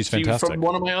 She's fantastic. From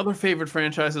one of my other favorite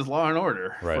franchises, Law and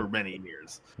Order, for many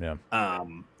years.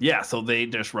 Yeah. So they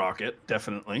just rock it,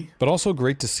 definitely. But also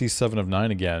great to see 7 of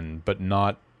 9 again, but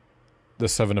not the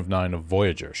 7 of 9 of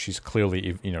Voyager. She's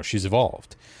clearly, she's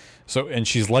evolved. So, and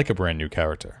she's like a brand new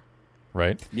character,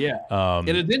 right? Yeah. And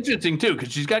it's interesting too,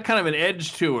 because she's got kind of an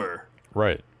edge to her.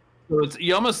 Right. So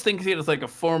you almost think it's like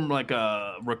like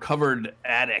a recovered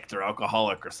addict or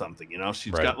alcoholic or something.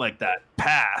 She's got like that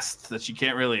past that she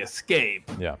can't really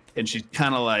escape. Yeah. And she's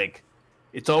kind of like,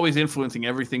 it's always influencing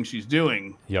everything she's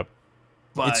doing. Yep.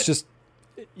 But it's just,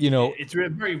 it's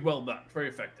very well done, very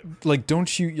effective. Like,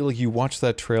 don't you watch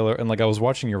that trailer and like I was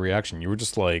watching your reaction, you were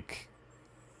just like,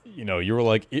 you were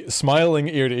like smiling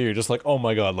ear to ear, just like, oh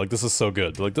my god, like this is so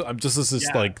good, like this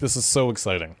is so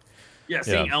exciting. Yeah,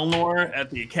 seeing Elnor at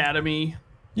the academy.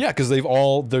 Yeah, because they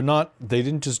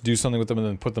didn't just do something with them and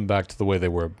then put them back to the way they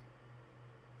were.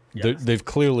 Yes. They've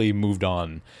clearly moved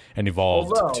on and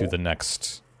evolved to the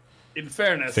next. In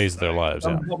fairness, phase of their lives.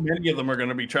 Many of them are going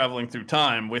to be traveling through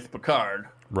time with Picard.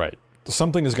 Right.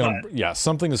 Something is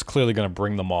clearly going to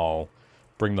bring them all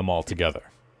together.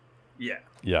 Yeah.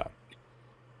 Yeah.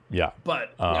 Yeah.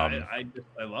 But I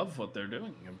love what they're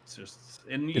doing. It's just,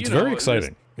 and it's very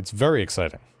exciting. It's very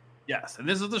exciting. Yes, and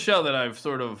this is the show that I've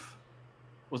sort of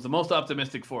was the most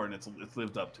optimistic for, and it's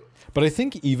lived up to it. But I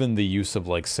think even the use of,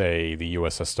 like, say, the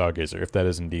USS Stargazer, if that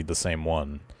is indeed the same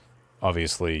one,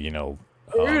 obviously, even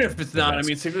if it's not, I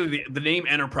mean, particularly the name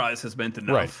Enterprise has meant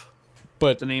enough. Right.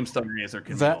 But the name Stargazer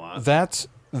can mean a lot.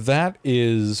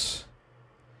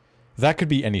 That could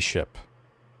be any ship.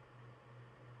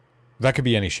 That could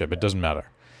be any ship. It doesn't matter.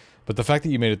 But the fact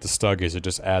that you made it the Stargazer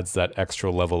just adds that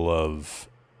extra level of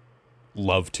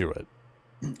love to it.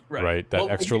 Right? That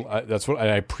that's what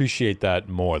I appreciate that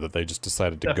more, that they just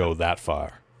decided to go that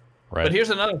far. Right. But here's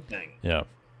another thing. Yeah.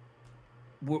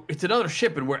 It's another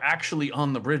ship, and we're actually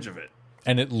on the bridge of it.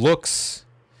 And it looks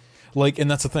like, and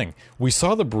that's the thing. We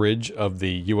saw the bridge of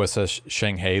the USS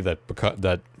Shanghai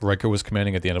that Riker was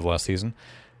commanding at the end of last season.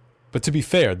 But to be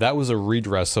fair, that was a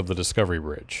redress of the Discovery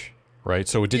Bridge, right?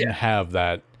 So it didn't have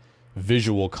that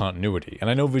visual continuity. And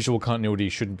I know visual continuity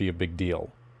shouldn't be a big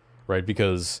deal, right?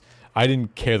 Because I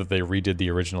didn't care that they redid the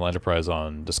original Enterprise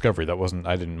on Discovery.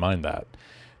 I didn't mind that.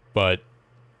 But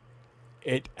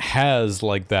it has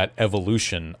like that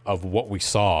evolution of what we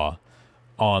saw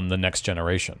on the Next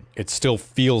Generation. It still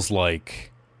feels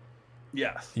like,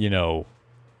 a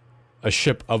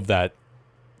ship of that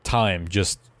time,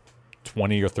 just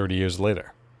 20 or 30 years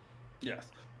later. Yes.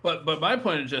 But my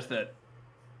point is just that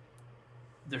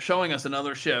they're showing us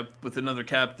another ship with another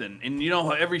captain. And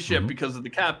how every ship, because of the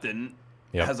captain,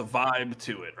 has a vibe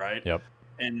to it, right? Yep.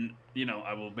 And,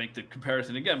 I will make the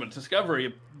comparison again, but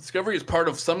Discovery is part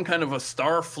of some kind of a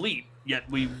star fleet, yet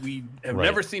we have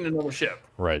never seen another ship.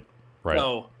 Right.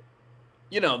 So,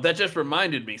 that just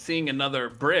reminded me, seeing another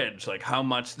bridge, like how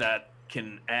much that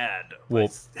can add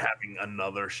with having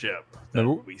another ship that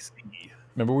we see.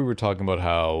 Remember we were talking about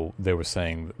how they were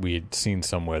saying we had seen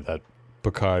somewhere that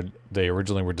Picard, they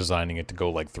originally were designing it to go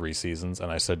like 3 seasons,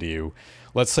 and I said to you,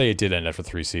 let's say it did end after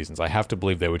 3 seasons. I have to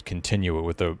believe they would continue it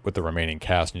with the remaining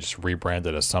cast and just rebrand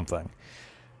it as something.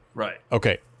 Right.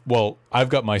 Okay, Well, I've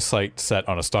got my sight set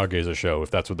on a Stargazer show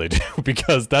if that's what they do,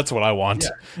 because that's what I want.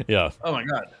 Yeah. Oh my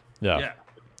god. Yeah.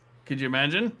 Could you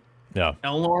imagine? Yeah.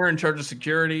 Elnor in charge of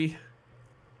security.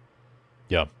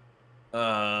 Yeah.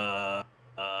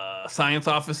 Science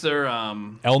officer.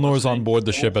 Elnor's on board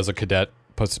the ship as a cadet,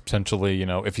 potentially. You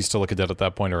know, if he's still a cadet at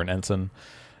that point, or an ensign.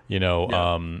 You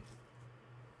know,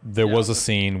 there was a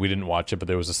scene, we didn't watch it, but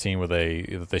there was a scene where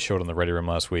that they showed on the Ready Room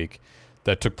last week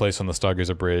that took place on the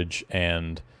Stargazer Bridge,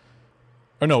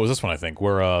 or no, it was this one, I think,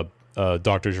 where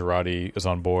Dr. Girardi is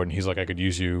on board, and he's like, I could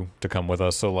use you to come with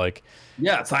us. So, like...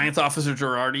 Yeah, Science Officer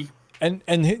Girardi. And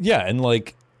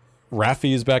like,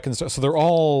 Raffi is back in stuff. So they're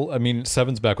all... I mean,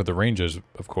 Seven's back with the Rangers,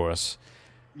 of course.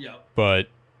 Yeah. But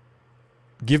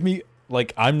give me...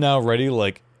 Like, I'm now ready,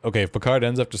 like, okay, if Picard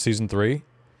ends after Season 3,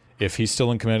 if he's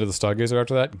still in command of the Stargazer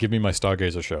after that, give me my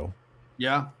Stargazer show.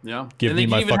 Yeah, yeah. Give me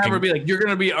my fucking... have her be like, you're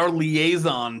going to be our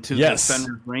liaison to the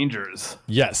Defenders Rangers.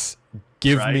 Yes.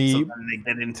 Give me... So then they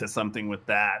get into something with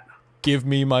that. Give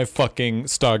me my fucking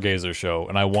Stargazer show,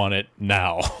 and I want it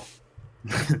now.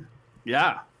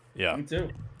 Yeah. Yeah. Me too.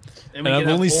 And I've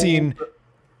only seen...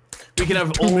 We can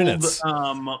have 2 minutes.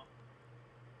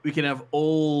 We can have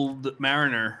old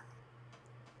Mariner.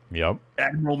 Yep.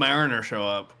 Admiral Mariner show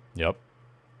up. Yep.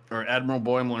 Or Admiral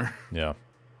Boimler. Yeah.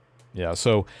 Yeah,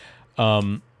 so...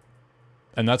 and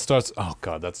that starts... Oh,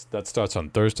 God, that starts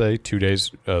on Thursday, 3 days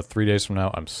from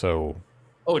now. I'm so...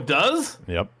 Oh, it does?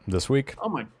 Yep, this week. Oh,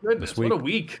 my goodness. What a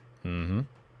week. Mm-hmm.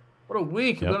 What a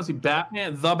week. Yep. I'm going to see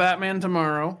The Batman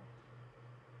tomorrow.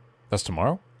 That's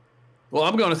tomorrow? Well,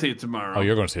 I'm going to see it tomorrow. Oh,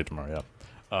 you're going to see it tomorrow, yeah.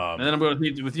 And then I'm going to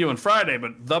see it with you on Friday,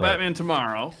 but Batman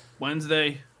tomorrow.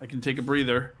 Wednesday, I can take a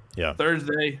breather. Yeah.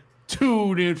 Thursday,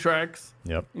 2 new tracks.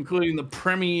 Yep. Including the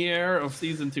premiere of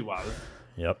Season 2. Wow.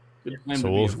 Yep.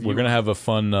 So we're gonna have a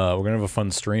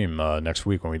fun stream next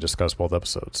week when we discuss both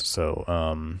episodes.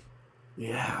 So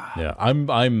yeah,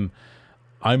 I'm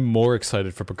more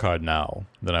excited for Picard now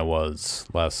than I was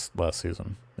last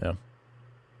season. Yeah.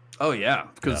 Oh yeah,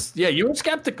 because you were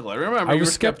skeptical. I remember. I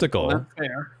was skeptical. That's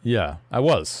fair. Yeah, I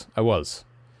was.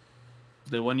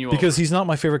 They won you because he's not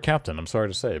my favorite captain. I'm sorry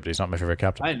to say, but he's not my favorite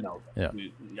captain. I know. Yeah,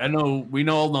 I know. We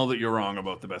all know that you're wrong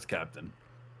about the best captain.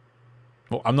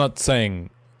 Well, I'm not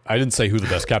saying. I didn't say who the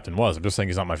best captain was. I'm just saying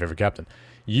he's not my favorite captain.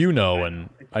 You know, and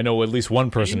I know at least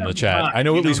one person in the chat. I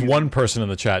know at least one person in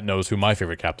the chat knows who my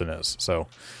favorite captain is. So,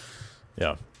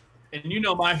 yeah. And you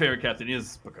know my favorite captain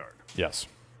is Picard. Yes.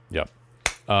 Yep.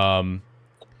 At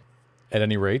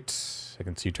any rate, I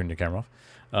can see you turn your camera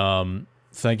off.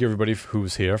 Thank you everybody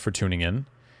who's here for tuning in,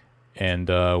 and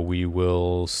we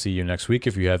will see you next week.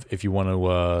 If you want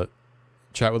to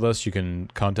chat with us, you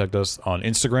can contact us on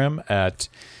Instagram at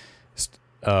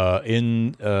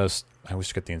I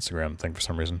always get the Instagram thing for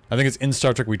some reason. I think it's in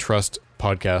Star Trek We Trust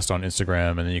podcast on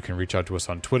Instagram, and then you can reach out to us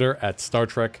on Twitter at Star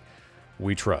Trek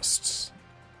We Trust.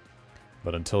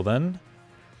 But until then,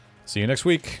 see you next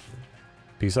week.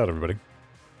 Peace out, everybody.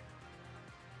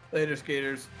 Later,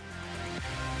 skaters.